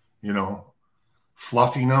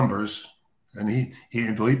 fluffy numbers. And he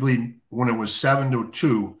believe when it was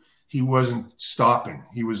 7-2, he wasn't stopping.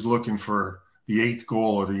 He was looking for the 8th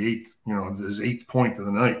goal or his 8th point of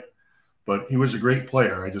the night. But he was a great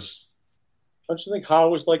player. Don't you think Howe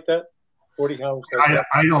was like that? Gordie Howe was like that?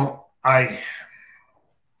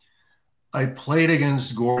 I played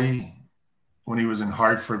against Gordie when he was in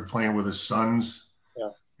Hartford playing with his sons.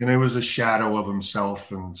 Yeah. And it was a shadow of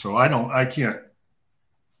himself. And so I can't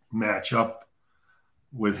match up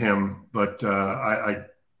with him, but I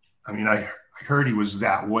heard he was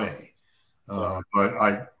that way.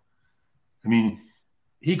 But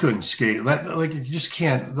he couldn't skate. You just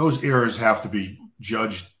can't. Those errors have to be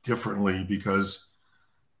judged differently, because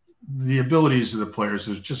the abilities of the players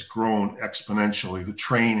have just grown exponentially. The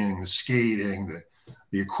training, the skating,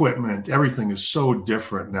 the equipment, everything is so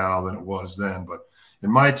different now than it was then. But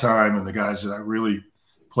in my time and the guys that I really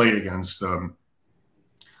played against,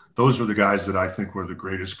 those were the guys that I think were the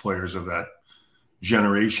greatest players of that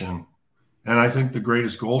generation. And I think the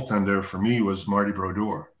greatest goaltender for me was Marty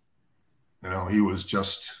Brodeur. You know, he was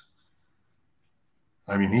just,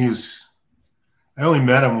 I mean, I only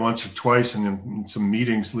met him once or twice in some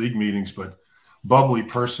meetings, league meetings, but bubbly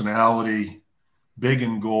personality, big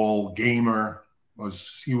in goal, gamer,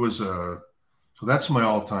 so that's my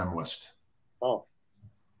all-time list. Oh,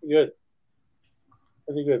 good.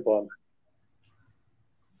 Pretty good, Bob.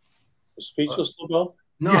 Speechless, Lobel?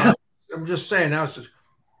 No, yeah. I'm just saying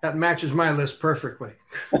that matches my list perfectly.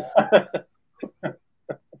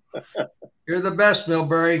 You're the best,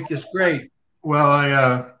 Milbury. It's great.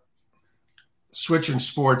 Well, switching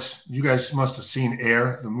sports, you guys must have seen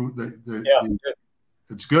Air.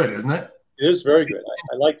 It's good, isn't it? It is very good.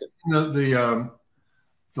 I liked it.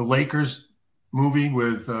 The Lakers movie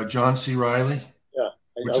with John C. Reilly. Yeah,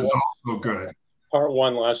 which is also good. Part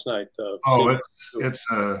 1 last night.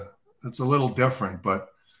 It's a little different, but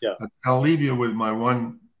yeah, I'll leave you with my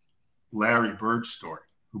one Larry Bird story.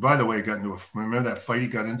 Who, by the way, got into remember that fight he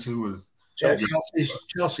got into with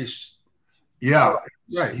Chelsea's. Yeah,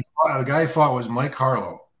 right. The guy he fought was Mike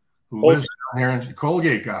Harlow, who lives down here in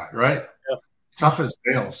Colgate guy, right? Yeah. Tough as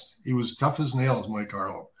nails. He was tough as nails, Mike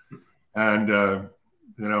Harlow. And,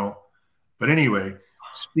 but anyway,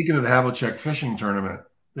 speaking of the Havlicek fishing tournament,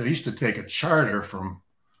 they used to take a charter from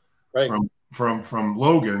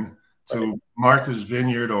Logan to Martha's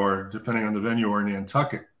Vineyard, or depending on the venue, or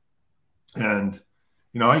Nantucket. And,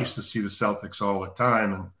 I used to see the Celtics all the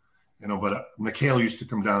time, and but Mikhail used to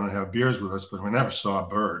come down and have beers with us, but we never saw a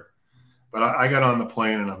bird. But I got on the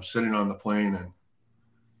plane, and I'm sitting on the plane, and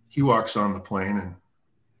he walks on the plane, and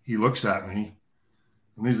he looks at me,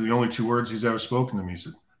 and these are the only 2 words he's ever spoken to me. He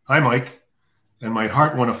said, "Hi, Mike." And my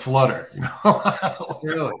heart went aflutter.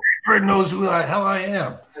 Really? Bird knows who the hell I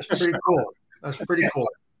am. That's pretty cool. It was pretty cool.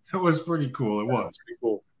 It was pretty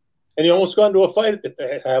cool. And he almost got into a fight at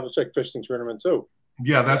the Havlicek fishing tournament too.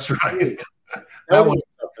 Yeah, that's right. That one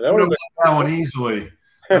easily.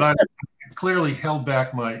 But I clearly held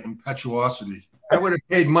back my impetuosity. I would have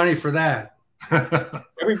paid money for that.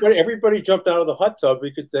 Everybody jumped out of the hot tub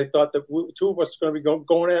because they thought that 2 of us were going to be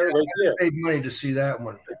going at it right there. I paid money to see that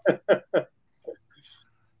one.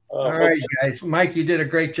 All right, guys. Mike, you did a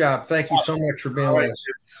great job. Thank you so much for being with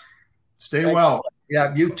us. Stay well.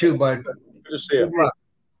 Yeah, you too, bud. Good to see you.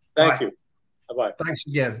 Thank you. Bye-bye. Thanks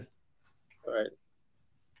again. All right.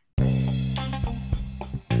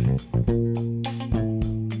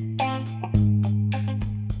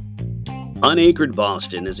 UnAnchored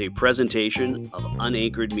Boston is a presentation of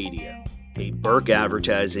UnAnchored Media, a Burke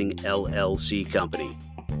Advertising LLC company.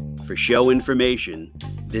 For show information,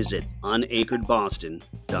 visit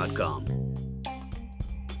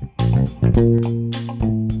unanchoredboston.com.